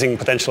an amazing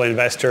potential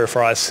investor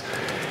for us.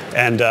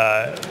 And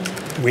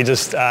we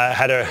just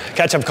had a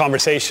catch-up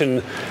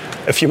conversation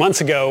a few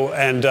months ago,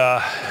 and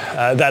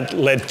that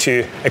led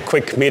to a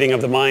quick meeting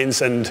of the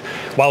minds. And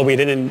while we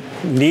didn't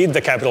need the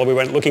capital, we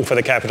weren't looking for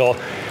the capital,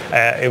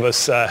 it was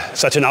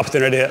such an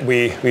opportunity that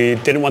we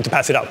didn't want to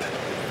pass it up.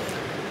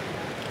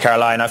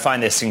 Caroline, I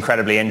find this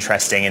incredibly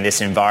interesting in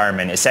this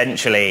environment.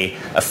 Essentially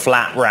a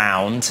flat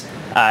round,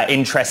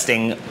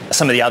 interesting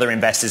some of the other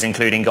investors,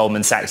 including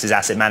Goldman Sachs'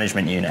 asset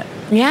management unit.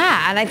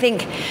 Yeah, and I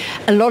think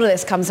a lot of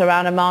this comes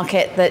around a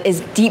market that is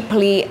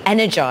deeply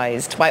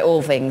energized by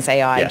all things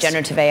AI, yes.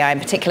 Generative AI in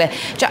particular.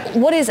 Jack,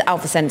 what is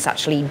AlphaSense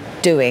actually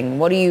doing?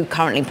 What are you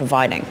currently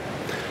providing?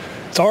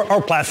 So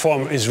our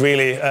platform is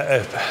really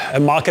a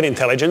market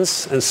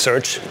intelligence and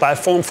search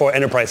platform for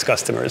enterprise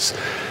customers.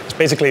 It's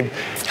basically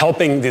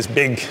helping these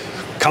big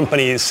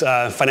companies,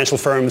 financial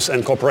firms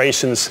and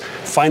corporations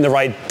find the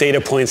right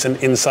data points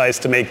and insights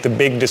to make the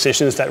big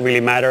decisions that really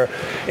matter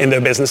in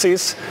their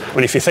businesses. I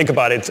mean, if you think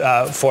about it,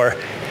 for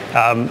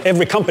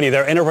every company,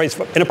 their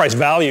enterprise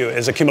value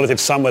is a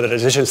cumulative sum of the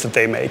decisions that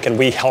they make, and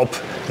we help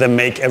them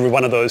make every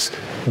one of those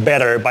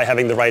better by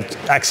having the right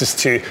access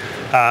to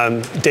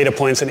data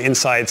points and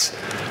insights,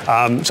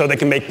 so they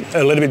can make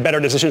a little bit better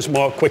decisions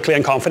more quickly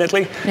and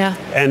confidently. Yeah.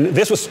 And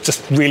this was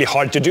just really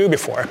hard to do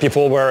before.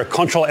 People were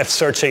Control-F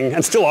searching,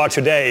 and still are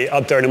today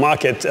out there in the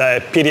market,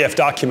 PDF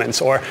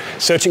documents, or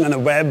searching on the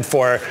web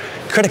for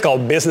critical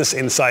business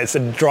insights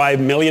that drive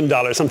 $1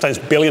 million, sometimes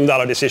 $1 billion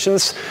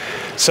decisions.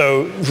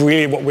 So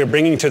really what we're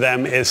bringing to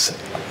them is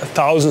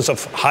thousands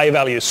of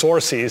high-value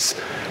sources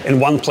in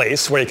one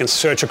place where you can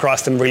search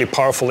across them really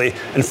powerfully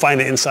and find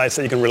the insights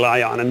that you can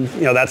rely on. And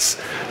that's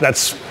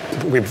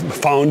we've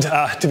found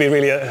to be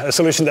really a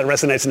solution that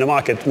resonates in the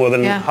market. More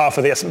than half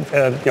of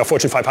the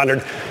Fortune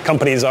 500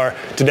 companies are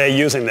today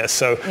using this.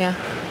 So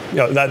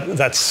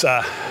that's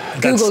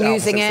Google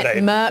using it, today.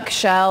 Merck,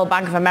 Shell,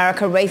 Bank of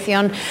America,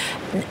 Raytheon.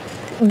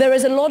 There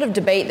is a lot of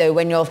debate, though,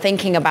 when you're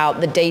thinking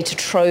about the data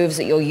troves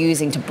that you're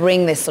using to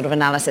bring this sort of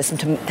analysis and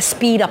to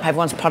speed up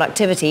everyone's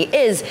productivity,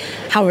 is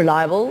how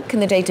reliable can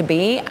the data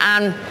be,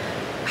 and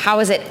how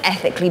is it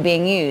ethically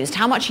being used?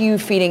 How much are you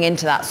feeding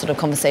into that sort of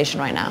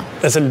conversation right now?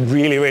 That's a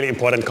really, really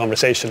important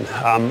conversation. In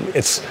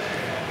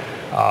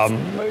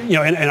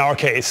our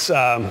case,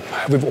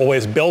 we've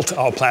always built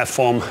our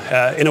platform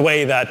in a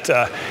way that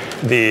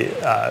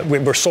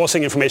we're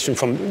sourcing information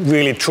from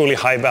really, truly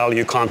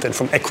high-value content,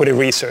 from equity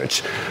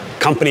research,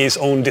 companies'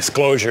 own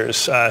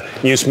disclosures,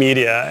 news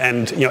media,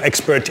 and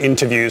expert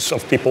interviews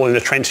of people in the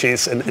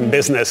trenches in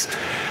business,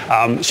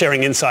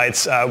 sharing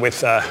insights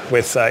with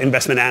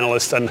investment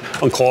analysts and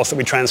on calls that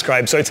we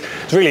transcribe. So it's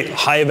really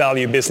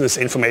high-value business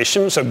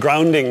information. So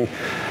grounding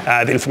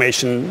the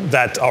information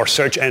that our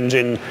search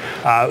engine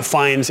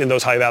finds in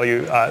those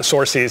high-value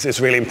sources is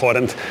really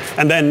important.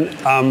 And then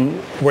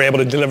we're able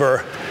to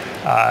deliver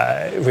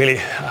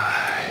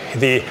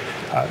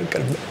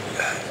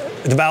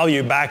the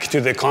value back to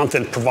the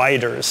content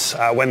providers.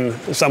 When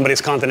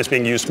somebody's content is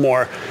being used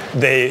more,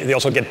 they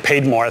also get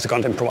paid more as a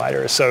content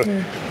provider. So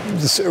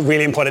it's a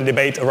really important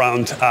debate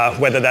around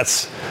whether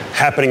that's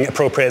happening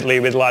appropriately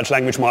with large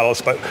language models.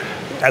 But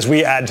as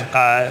we add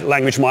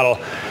language model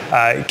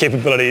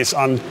capabilities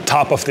on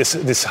top of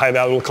this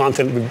high-value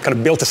content, we've kind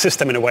of built a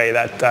system in a way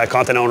that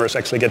content owners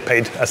actually get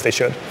paid as they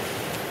should.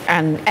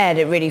 And Ed,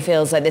 it really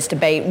feels like this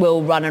debate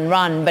will run and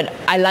run, but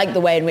I like the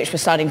way in which we're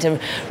starting to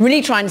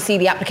really try and see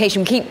the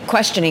application. We keep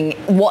questioning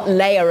what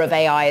layer of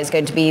AI is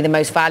going to be the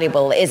most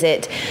valuable. Is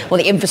it,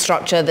 the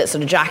infrastructure that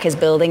sort of Jack is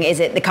building? Is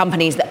it the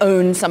companies that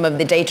own some of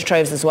the data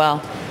troves as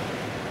well?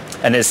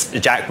 And as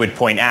Jack would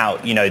point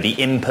out, the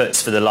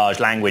inputs for the large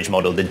language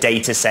model, the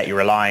data set you're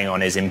relying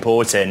on is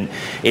important.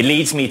 It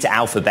leads me to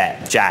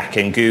Alphabet, Jack,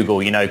 and Google.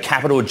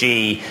 Capital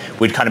G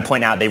would kind of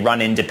point out they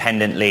run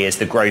independently as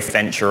the growth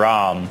venture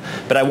arm.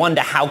 But I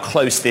wonder how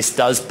close this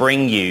does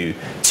bring you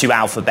to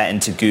Alphabet and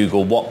to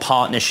Google, what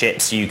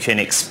partnerships you can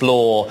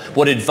explore,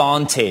 what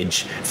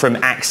advantage from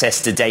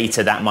access to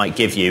data that might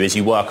give you as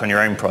you work on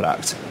your own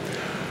product.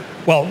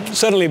 Well,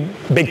 certainly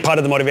a big part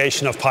of the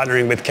motivation of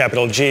partnering with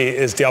Capital G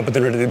is the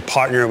opportunity to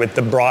partner with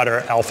the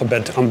broader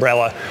Alphabet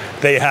umbrella.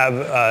 They have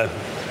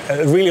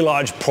a really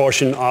large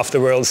portion of the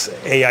world's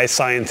AI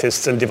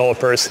scientists and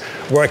developers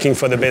working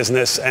for the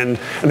business, and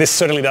this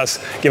certainly does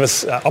give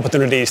us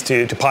opportunities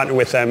to partner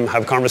with them,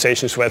 have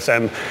conversations with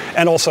them,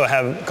 and also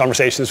have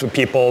conversations with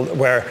people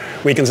where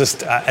we can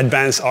just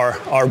advance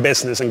our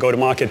business and go to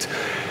market.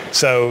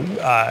 So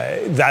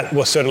that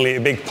was certainly a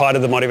big part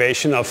of the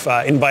motivation of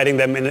inviting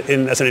them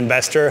in as an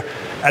investor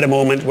at a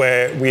moment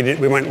where we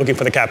weren't looking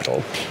for the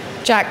capital.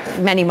 Jack,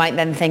 many might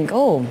then think,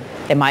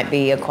 it might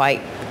be a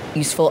quite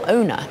useful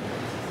owner.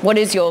 What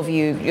is your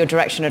view, your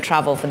direction of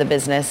travel for the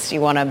business?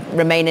 You want to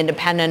remain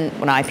independent,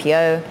 want to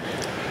IPO?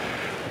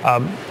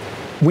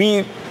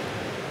 We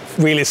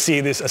really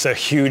see this as a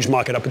huge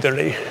market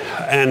opportunity,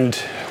 and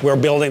we're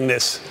building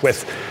this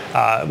with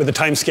the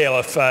time scale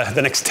of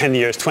the next 10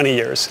 years, 20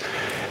 years.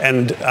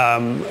 And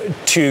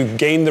to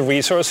gain the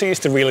resources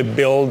to really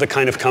build the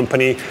kind of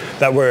company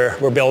that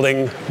we're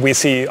building, we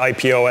see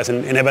IPO as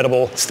an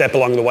inevitable step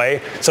along the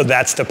way. So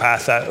that's the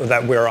path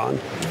that we're on.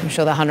 I'm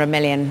sure the 100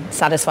 million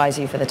satisfies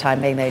you for the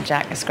time being, though,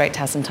 Jack. It's great to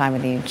have some time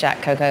with you.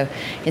 Jack Coco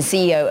is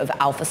CEO of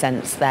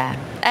AlphaSense there.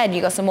 Ed,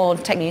 you got some more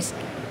tech news?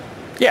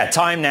 Yeah,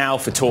 time now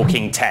for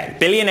Talking Tech.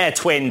 Billionaire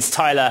twins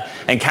Tyler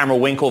and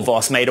Cameron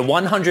Winklevoss made a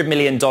 $100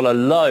 million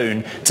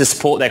loan to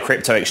support their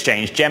crypto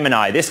exchange,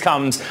 Gemini. This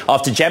comes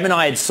after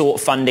Gemini had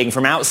sought funding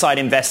from outside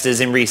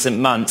investors in recent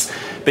months,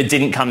 but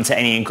didn't come to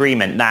any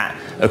agreement. That,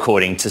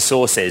 according to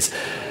sources.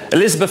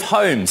 Elizabeth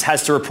Holmes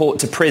has to report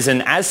to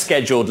prison as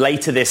scheduled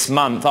later this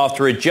month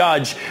after a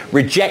judge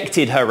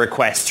rejected her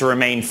request to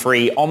remain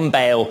free on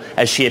bail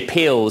as she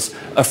appeals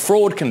a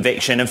fraud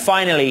conviction. And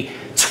finally,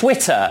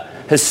 Twitter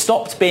has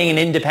stopped being an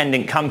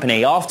independent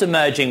company after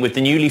merging with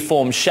the newly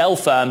formed shell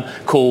firm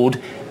called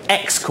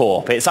X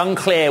Corp. It's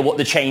unclear what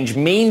the change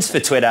means for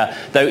Twitter,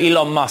 though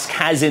Elon Musk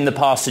has in the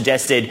past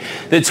suggested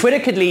that Twitter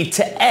could lead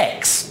to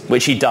X,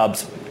 which he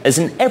dubbed as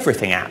an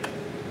everything app.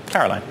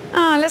 Caroline.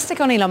 Let's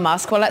stick on Elon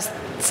Musk. Well, let's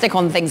stick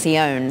on things he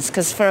owns,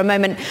 because for a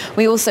moment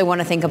we also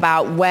want to think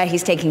about where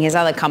he's taking his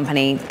other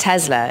company,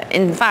 Tesla.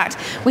 In fact,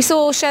 we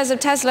saw shares of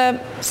Tesla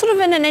sort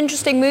of in an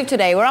interesting move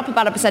today. We're up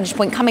about a percentage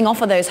point coming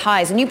off of those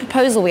highs. A new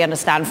proposal, we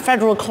understand,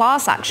 federal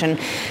class action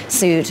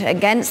suit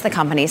against the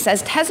company,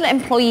 says Tesla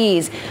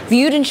employees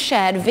viewed and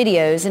shared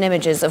videos and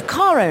images of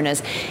car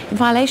owners in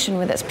violation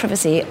with its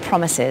privacy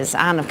promises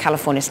and of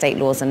California state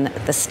laws and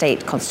the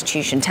state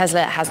constitution.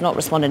 Tesla has not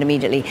responded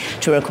immediately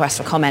to a request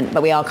for comment,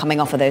 but we are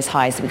coming off of those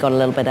highs that we got a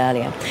little bit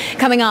earlier.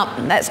 Coming up,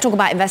 let's talk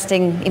about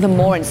investing even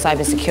more in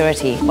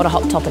cybersecurity. What a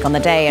hot topic on the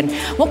day, and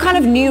what kind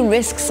of new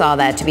risks are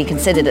there to be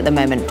considered at the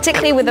moment,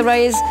 particularly with the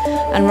rise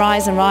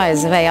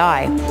of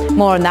AI.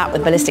 More on that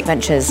with Ballistic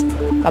Ventures.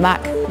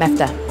 Bamak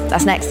Mefta.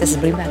 That's next. This is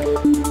Bloomberg.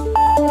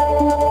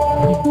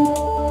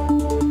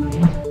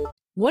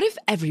 What if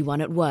everyone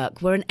at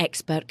work were an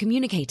expert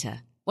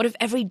communicator? What if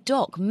every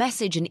doc,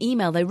 message and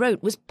email they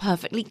wrote was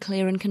perfectly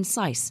clear and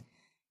concise?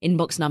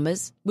 Inbox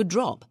numbers would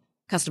drop,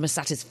 customer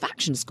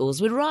satisfaction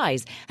scores would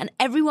rise, and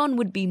everyone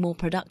would be more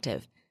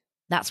productive.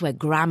 That's where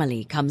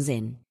Grammarly comes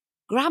in.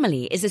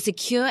 Grammarly is a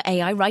secure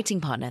AI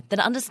writing partner that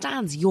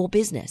understands your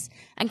business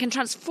and can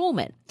transform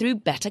it through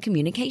better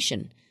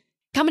communication.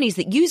 Companies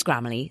that use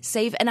Grammarly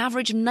save an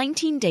average of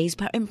 19 days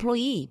per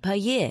employee per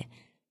year.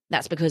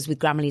 That's because with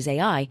Grammarly's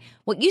AI,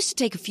 what used to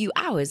take a few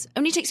hours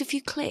only takes a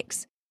few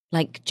clicks,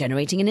 like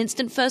generating an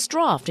instant first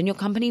draft in your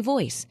company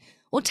voice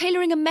or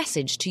tailoring a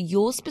message to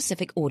your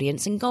specific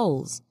audience and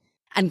goals.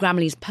 And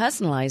Grammarly's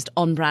personalized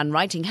on-brand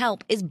writing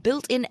help is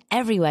built in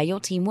everywhere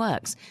your team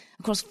works,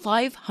 across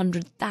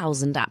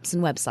 500,000 apps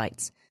and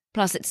websites.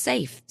 Plus, it's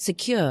safe,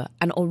 secure,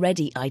 and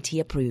already IT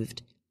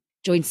approved.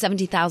 Join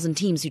 70,000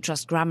 teams who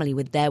trust Grammarly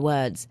with their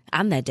words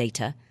and their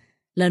data.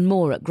 Learn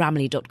more at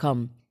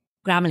Grammarly.com.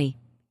 Grammarly.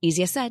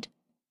 Easier said,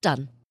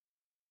 done.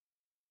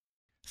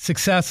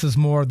 Success is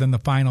more than the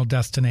final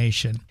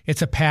destination.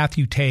 It's a path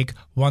you take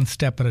one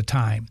step at a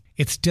time.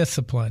 It's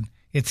discipline,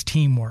 it's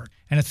teamwork,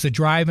 and it's the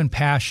drive and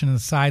passion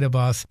inside of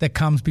us that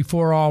comes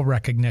before all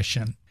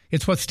recognition.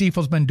 It's what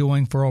Stifel's been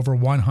doing for over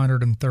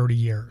 130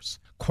 years.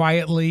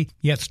 Quietly,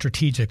 yet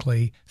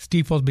strategically,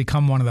 Stifel's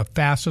become one of the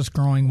fastest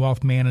growing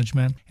wealth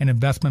management and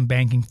investment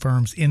banking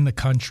firms in the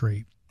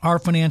country. Our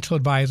financial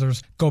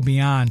advisors go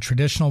beyond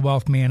traditional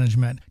wealth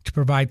management to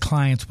provide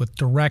clients with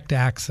direct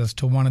access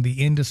to one of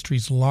the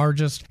industry's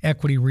largest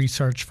equity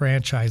research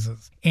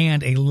franchises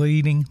and a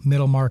leading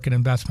middle market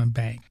investment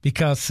bank,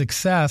 because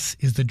success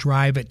is the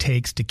drive it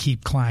takes to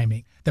keep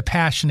climbing, the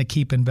passion to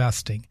keep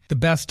investing, the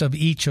best of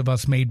each of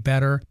us made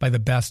better by the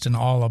best in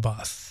all of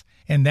us.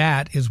 And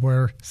that is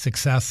where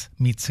success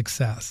meets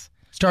success.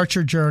 Start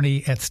your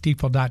journey at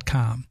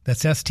Stifel.com.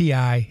 That's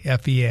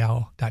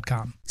STIFEL.com.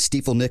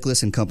 Stifel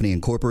Nicholas and Company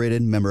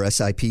Incorporated, member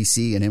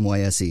SIPC and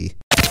NYSE.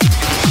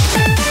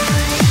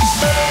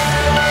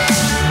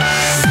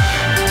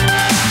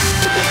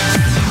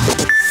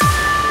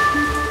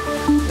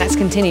 Let's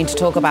continue to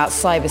talk about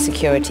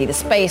cybersecurity. The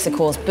space, of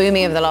course,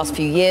 booming over the last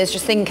few years.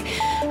 Just think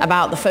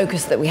about the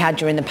focus that we had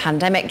during the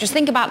pandemic. Just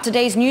think about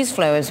today's news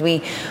flow as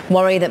we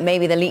worry that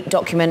maybe the leaked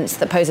documents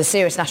that pose a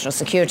serious national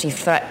security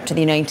threat to the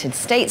United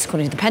States,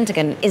 according to the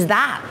Pentagon, is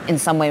that in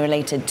some way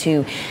related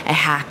to a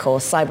hack or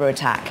cyber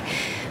attack?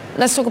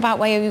 Let's talk about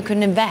where you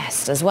can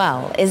invest as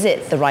well. Is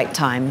it the right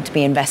time to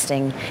be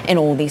investing in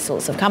all these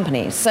sorts of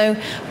companies? So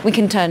we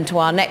can turn to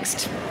our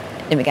next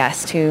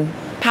guest, who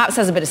perhaps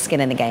has a bit of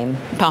skin in the game.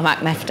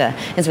 Parmak Mehta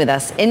is with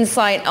us.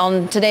 Insight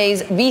on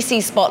today's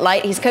VC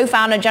Spotlight. He's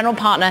co-founder, general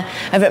partner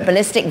over at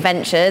Ballistic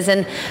Ventures.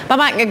 And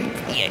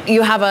Parmak,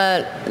 you have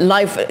a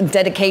life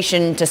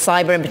dedication to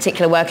cyber, in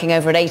particular working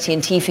over at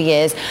AT&T for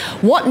years.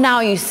 What now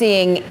are you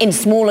seeing in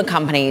smaller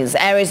companies,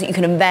 areas that you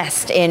can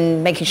invest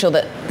in making sure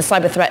that the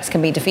cyber threats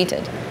can be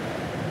defeated?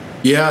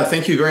 Yeah,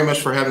 thank you very much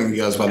for having me,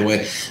 guys, by the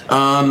way.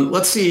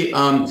 Let's see.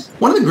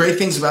 One of the great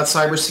things about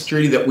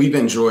cybersecurity that we've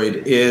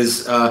enjoyed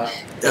is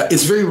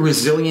it's very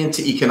resilient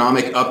to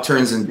economic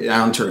upturns and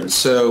downturns.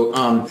 So,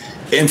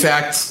 in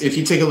fact, if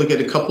you take a look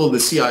at a couple of the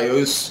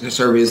CIOs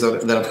surveys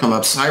that have come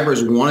up, cyber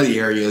is one of the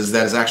areas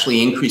that is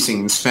actually increasing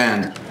in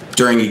spend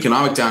during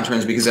economic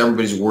downturns because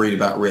everybody's worried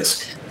about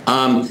risk.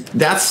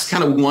 That's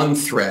kind of one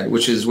thread,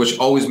 which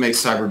always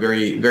makes cyber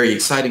very, very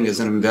exciting as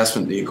an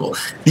investment vehicle.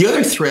 The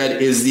other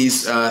thread is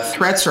these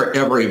threats are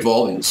ever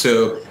evolving.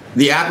 So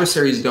the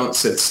adversaries don't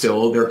sit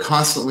still. They're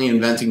constantly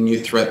inventing new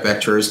threat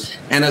vectors.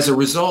 And as a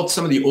result,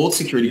 some of the old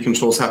security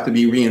controls have to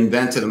be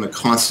reinvented on a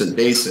constant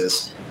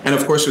basis. And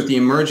of course, with the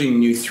emerging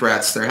new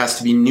threats, there has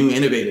to be new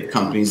innovative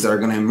companies that are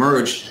going to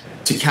emerge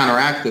to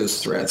counteract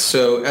those threats.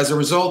 So as a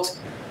result,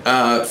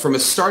 from a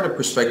startup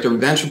perspective,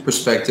 venture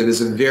perspective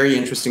is a very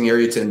interesting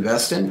area to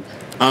invest in.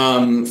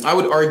 I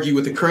would argue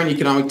with the current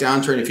economic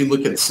downturn, if you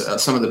look at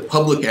some of the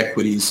public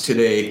equities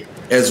today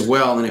as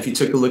well, and if you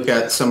took a look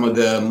at some of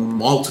the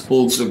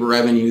multiples of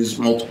revenues,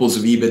 multiples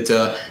of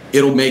EBITDA,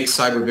 it'll make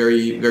cyber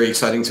very, very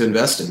exciting to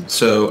invest in.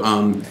 So,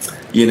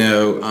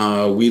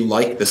 we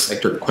like this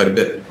sector quite a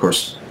bit, of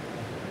course.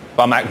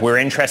 Parmak, we're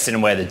interested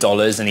in where the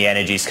dollars and the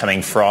energy is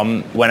coming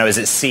from. When I was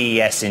at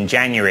CES in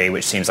January,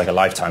 which seems like a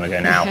lifetime ago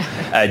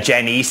now,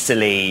 Jen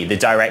Easterly, the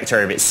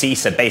director of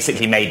CISA,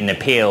 basically made an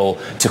appeal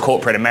to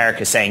corporate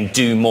America saying,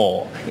 do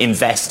more,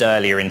 invest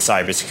earlier in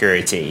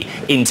cybersecurity,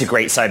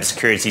 integrate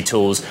cybersecurity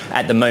tools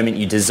at the moment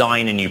you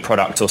design a new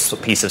product or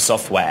piece of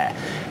software.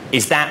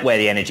 Is that where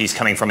the energy is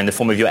coming from in the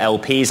form of your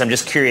LPs? I'm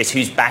just curious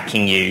who's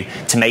backing you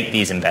to make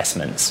these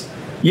investments.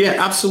 Yeah,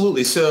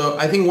 absolutely. So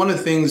I think one of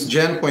the things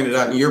Jen pointed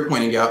out and you're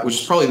pointing out,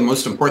 which is probably the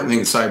most important thing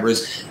in cyber,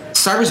 is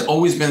cyber's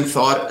always been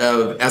thought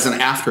of as an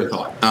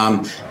afterthought.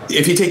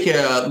 If you take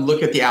a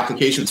look at the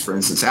applications, for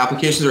instance,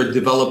 applications are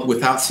developed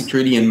without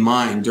security in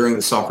mind during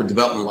the software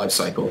development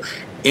lifecycle.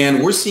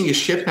 And we're seeing a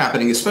shift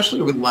happening, especially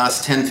over the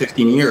last 10,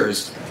 15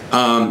 years.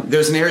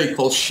 There's an area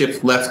called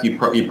Shift Left you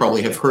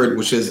probably have heard,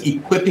 which is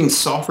equipping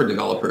software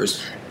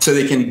developers so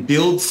they can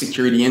build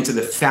security into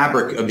the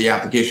fabric of the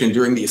application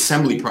during the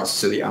assembly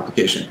process of the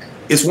application.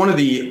 It's one of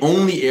the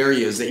only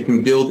areas that you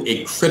can build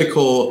a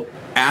critical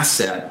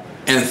asset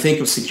and think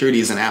of security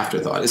as an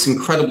afterthought. It's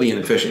incredibly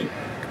inefficient.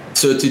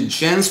 So to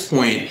Jen's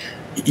point,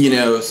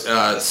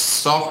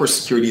 software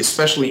security,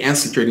 especially, and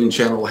security in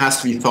general,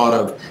 has to be thought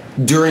of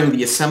during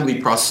the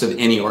assembly process of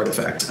any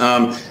artifact.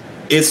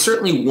 It's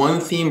certainly one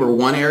theme or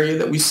one area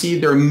that we see.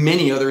 There are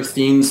many other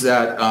themes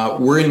that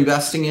we're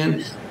investing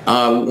in.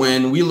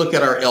 When we look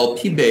at our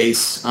LP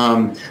base,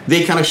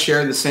 they kind of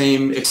share the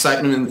same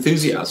excitement and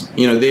enthusiasm.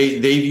 They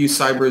view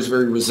cyber as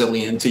very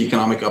resilient to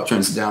economic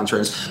upturns and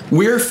downturns.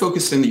 We're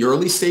focused in the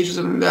early stages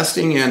of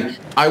investing, and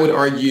I would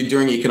argue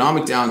during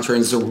economic downturns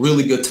is a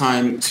really good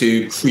time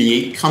to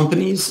create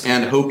companies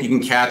and hope you can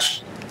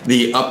catch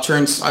the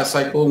upturn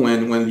cycle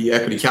when the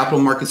equity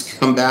capital markets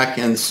come back.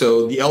 And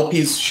so the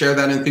LPs share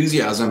that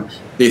enthusiasm.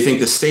 They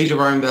think the stage of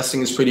our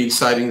investing is pretty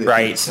exciting.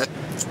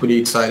 It's pretty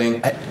exciting.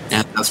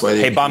 And that's why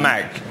they... Hey,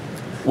 Barmak,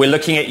 we're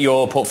looking at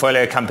your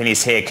portfolio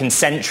companies here.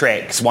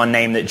 Concentric's one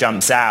name that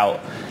jumps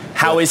out.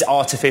 How is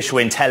artificial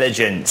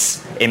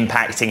intelligence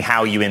impacting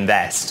how you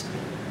invest?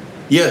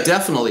 Yeah,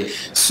 definitely.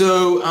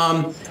 So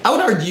I would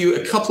argue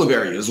a couple of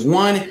areas.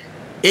 One,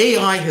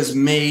 AI has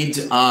made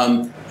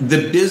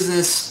the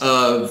business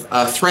of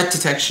threat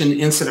detection,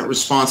 incident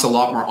response a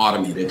lot more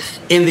automated.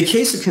 In the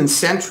case of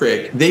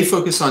Concentric, they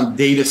focus on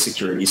data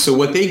security. So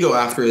what they go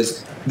after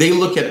is they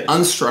look at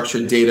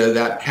unstructured data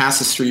that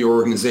passes through your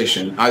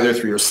organization, either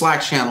through your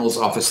Slack channels,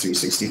 Office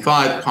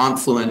 365,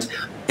 Confluent,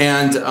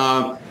 and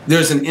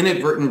there's an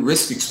inadvertent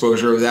risk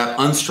exposure of that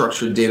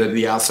unstructured data to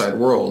the outside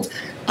world.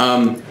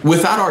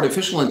 Without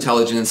artificial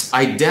intelligence,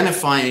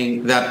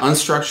 identifying that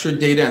unstructured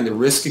data and the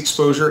risk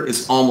exposure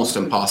is almost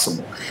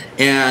impossible.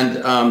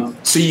 And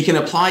so you can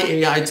apply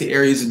AI to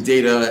areas of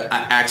data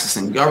access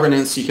and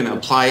governance. You can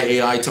apply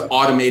AI to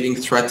automating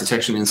threat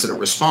detection, incident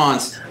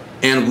response,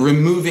 and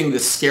removing the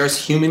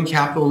scarce human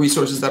capital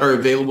resources that are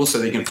available so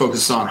they can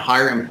focus on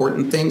higher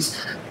important things.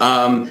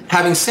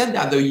 Having said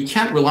that, though, you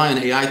can't rely on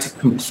AI to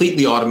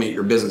completely automate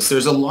your business.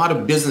 There's a lot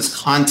of business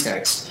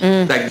context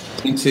that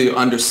goes into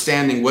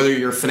understanding whether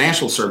you're a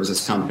financial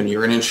services company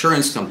or an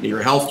insurance company or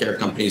a healthcare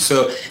company.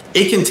 So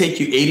it can take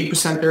you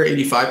 80% there,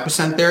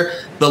 85%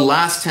 there. The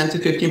last 10 to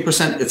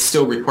 15%, it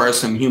still requires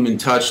some human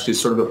touch to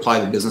sort of apply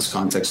the business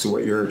context to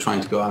what you're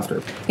trying to go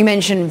after. You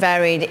mentioned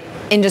varied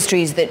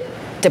industries that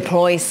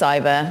deploy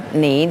cyber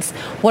needs.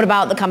 What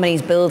about the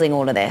companies building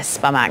all of this,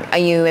 Barmak? Are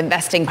you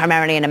investing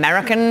primarily in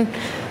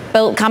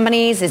American-built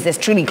companies? Is this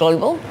truly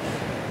global?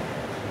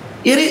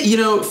 It is,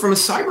 from a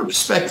cyber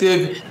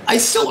perspective, I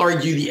still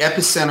argue the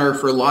epicenter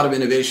for a lot of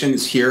innovation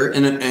is here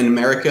in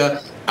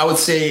America. I would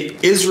say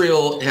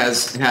Israel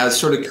has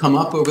sort of come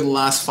up over the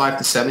last 5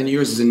 to 7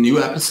 years as a new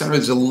epicenter.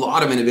 There's a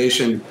lot of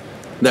innovation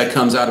that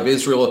comes out of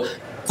Israel,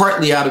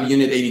 partly out of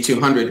Unit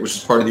 8200, which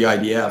is part of the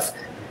IDF.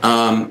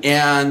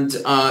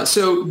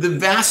 So the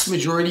vast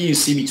majority you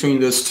see between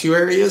those two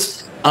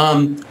areas.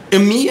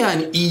 EMEA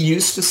and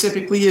EU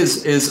specifically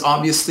is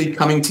obviously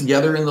coming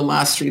together in the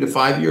last 3 to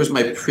 5 years.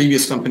 My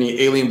previous company,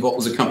 Alien Vault,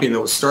 was a company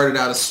that was started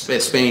out of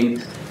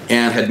Spain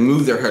and had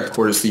moved their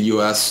headquarters to the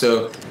U.S.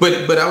 So,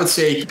 but I would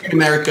say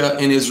America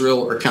and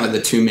Israel are kind of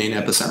the two main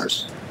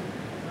epicenters.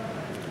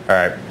 All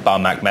right,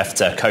 Barmak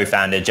Mefta,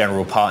 co-founder,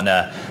 general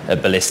partner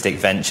at Ballistic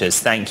Ventures.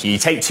 Thank you. You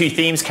take two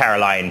themes,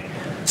 Caroline.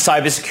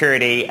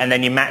 Cybersecurity, and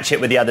then you match it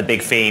with the other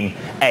big theme,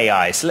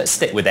 AI. So let's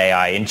stick with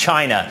AI. In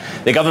China,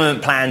 the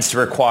government plans to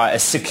require a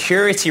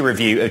security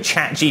review of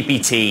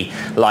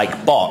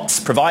ChatGPT-like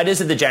bots.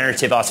 Providers of the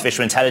generative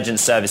artificial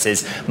intelligence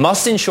services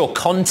must ensure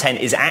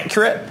content is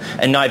accurate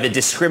and neither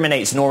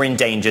discriminates nor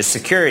endangers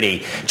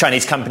security.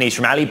 Chinese companies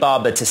from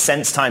Alibaba to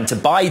SenseTime to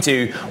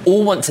Baidu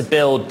all want to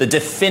build the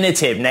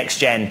definitive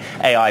next-gen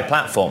AI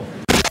platform.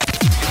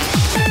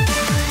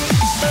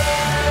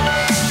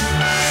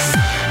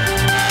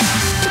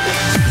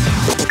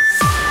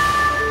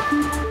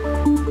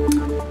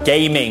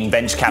 Gaming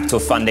venture capital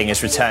funding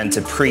has returned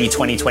to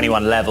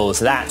pre-2021 levels.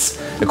 That's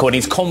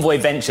according to Convoy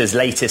Ventures'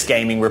 latest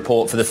gaming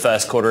report for the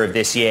first quarter of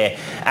this year.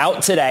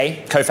 Out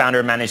today, co-founder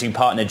and managing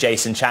partner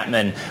Jason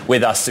Chapman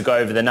with us to go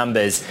over the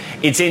numbers.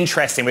 It's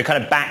interesting. We're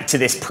kind of back to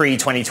this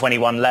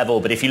pre-2021 level,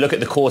 but if you look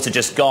at the quarter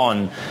just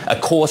gone, a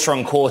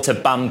quarter-on-quarter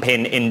bump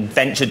in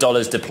venture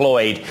dollars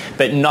deployed,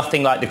 but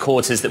nothing like the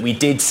quarters that we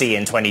did see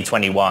in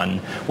 2021.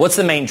 What's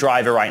the main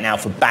driver right now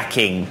for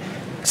backing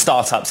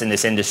startups in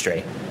this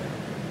industry?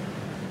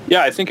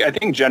 Yeah, I think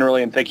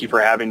generally, and thank you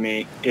for having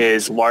me,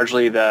 is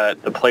largely the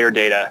player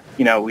data.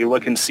 We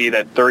look and see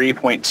that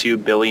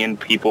 30.2 billion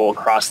people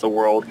across the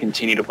world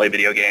continue to play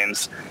video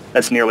games.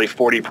 That's nearly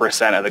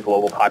 40% of the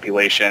global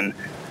population.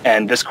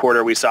 And this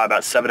quarter, we saw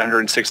about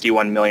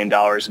 $761 million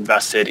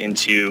invested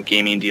into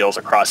gaming deals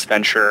across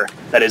venture.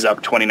 That is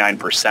up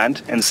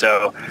 29%. And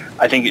so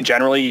I think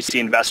generally you see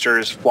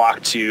investors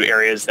flock to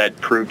areas that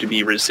prove to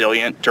be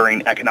resilient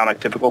during economic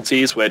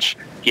difficulties, which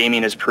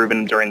gaming has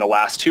proven during the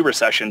last 2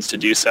 recessions to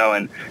do so.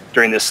 And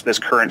during this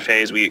current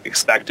phase, we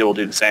expect it will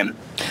do the same.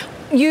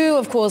 You,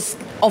 of course,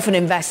 often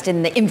invest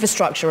in the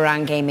infrastructure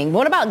around gaming.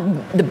 What about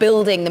the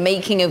building, the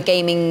making of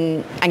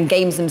gaming and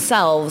games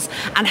themselves,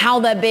 and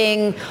how they're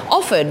being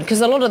offered?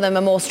 Because a lot of them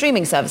are more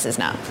streaming services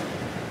now.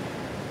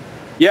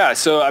 Yeah,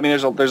 so I mean,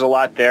 there's a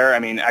lot there. I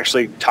mean,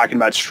 actually talking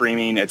about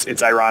streaming,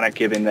 it's ironic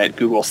given that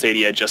Google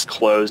Stadia just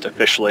closed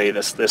officially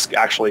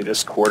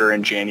this quarter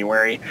in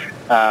January.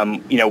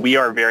 We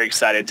are very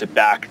excited to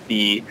back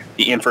the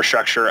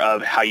infrastructure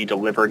of how you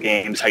deliver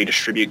games, how you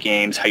distribute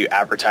games, how you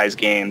advertise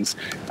games.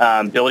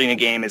 Building a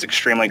game is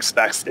extremely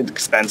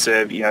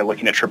expensive.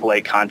 Looking at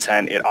AAA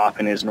content, it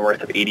often is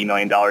north of $80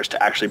 million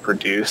to actually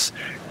produce.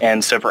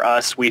 And so for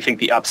us, we think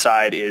the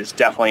upside is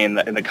definitely in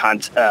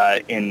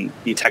the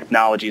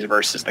technologies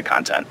versus the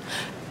content.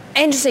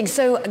 Interesting.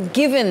 So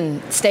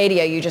given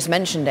Stadia, you just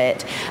mentioned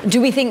it, do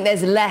we think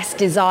there's less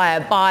desire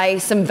by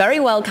some very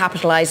well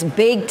capitalized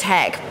big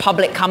tech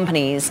public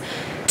companies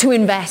to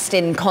invest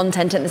in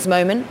content at this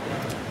moment?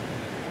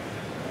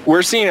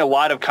 We're seeing a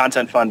lot of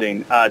content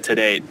funding to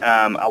date,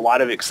 a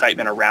lot of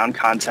excitement around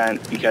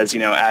content because,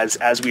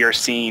 as we are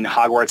seeing,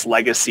 Hogwarts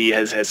Legacy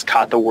has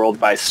caught the world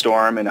by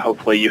storm, and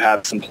hopefully you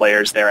have some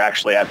players there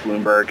actually at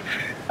Bloomberg.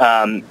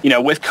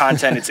 With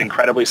content, it's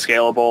incredibly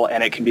scalable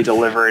and it can be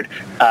delivered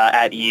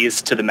at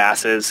ease to the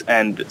masses.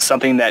 And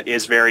something that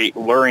is very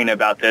luring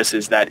about this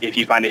is that if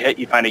you find a hit,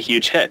 you find a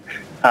huge hit.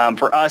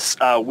 For us,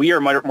 we are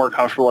much more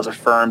comfortable as a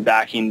firm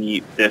backing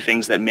the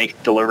things that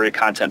make delivery of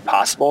content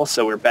possible.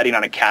 So we're betting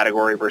on a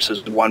category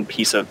versus one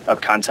piece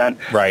of content.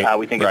 Right.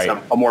 We think it's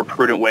a more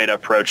prudent way to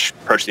approach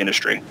the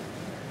industry.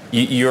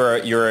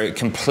 You're a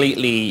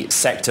completely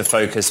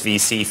sector-focused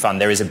VC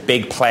fund. There is a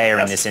big player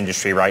in this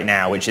industry right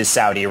now, which is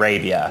Saudi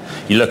Arabia.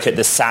 You look at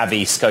the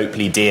Savvy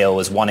Scopely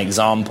deal as one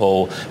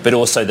example, but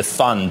also the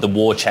fund, the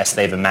war chest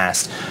they've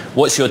amassed.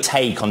 What's your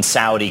take on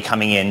Saudi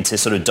coming in to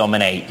sort of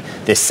dominate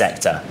this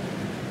sector?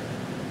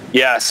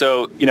 Yeah,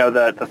 so,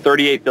 the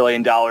 $38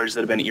 billion that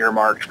have been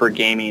earmarked for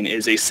gaming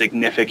is a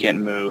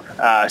significant move.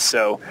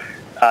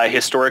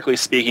 Historically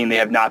speaking, they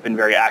have not been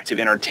very active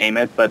in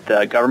entertainment, but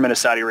the government of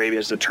Saudi Arabia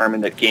has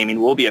determined that gaming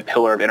will be a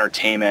pillar of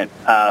entertainment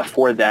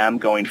for them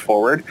going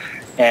forward.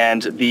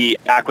 And the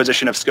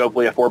acquisition of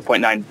Scopely, a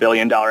 $4.9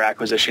 billion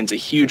acquisition, is a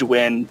huge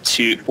win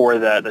for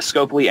the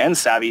Scopely and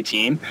Savvy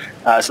team.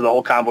 So the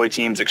whole Convoy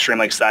team is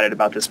extremely excited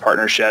about this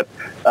partnership.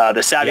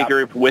 The Savvy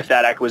group, with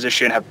that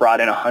acquisition, have brought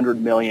in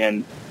 100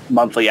 million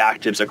monthly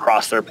actives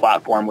across their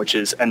platform, which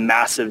is a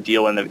massive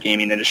deal in the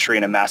gaming industry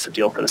and a massive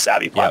deal for the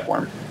Savvy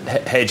platform.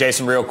 Hey,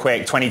 Jason, real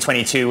quick,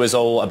 2022 was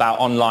all about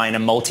online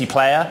and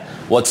multiplayer.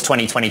 What's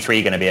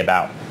 2023 going to be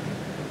about?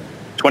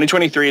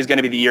 2023 is going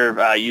to be the year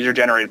of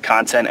user-generated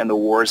content and the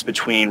wars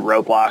between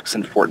Roblox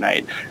and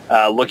Fortnite.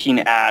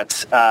 Looking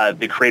at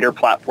the creator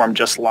platform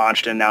just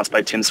launched and announced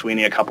by Tim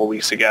Sweeney a couple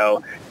weeks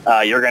ago,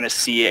 you're going to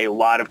see a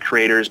lot of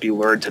creators be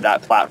lured to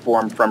that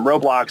platform from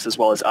Roblox as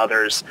well as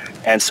others.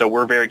 And so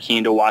we're very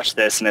keen to watch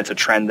this, and it's a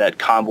trend that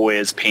Convoy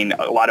is paying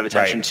a lot of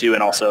attention to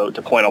and also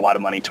deploying a lot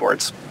of money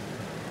towards.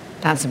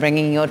 Thanks for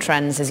bringing your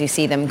trends as you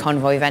see them,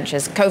 Convoy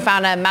Ventures.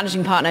 Co-founder,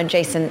 managing partner,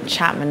 Jason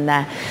Chapman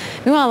there.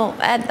 Meanwhile,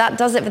 Ed, that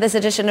does it for this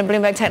edition of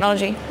Bloomberg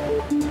Technology.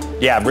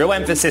 Yeah, real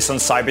emphasis on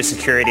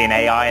cybersecurity and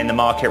AI in the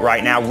market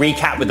right now.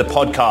 Recap with the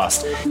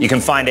podcast. You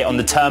can find it on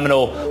the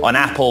terminal, on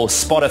Apple,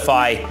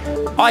 Spotify,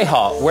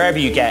 iHeart, wherever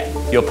you get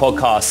your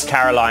podcasts.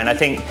 Caroline, I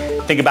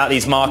think about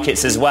these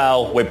markets as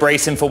well. We're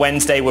bracing for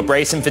Wednesday, we're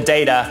bracing for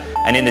data,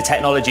 and in the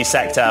technology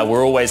sector,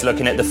 we're always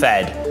looking at the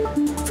Fed.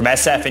 From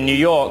SF in New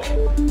York,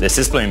 this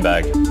is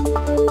Bloomberg.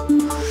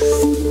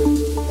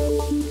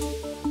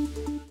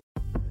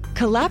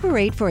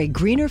 Collaborate for a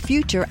greener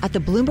future at the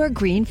Bloomberg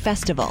Green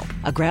Festival,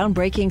 a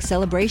groundbreaking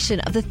celebration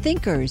of the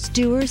thinkers,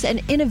 doers,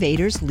 and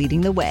innovators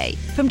leading the way.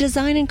 From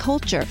design and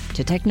culture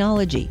to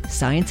technology,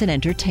 science, and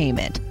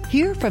entertainment.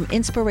 Hear from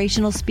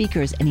inspirational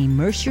speakers and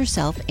immerse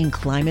yourself in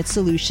climate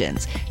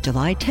solutions.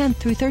 July 10th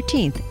through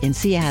 13th in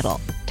Seattle.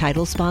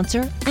 Title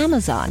sponsor,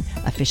 Amazon.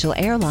 Official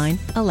airline,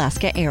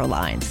 Alaska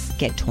Airlines.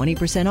 Get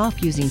 20%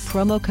 off using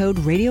promo code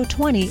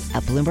radio20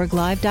 at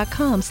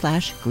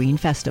BloombergLive.com/Green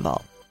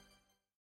Festival.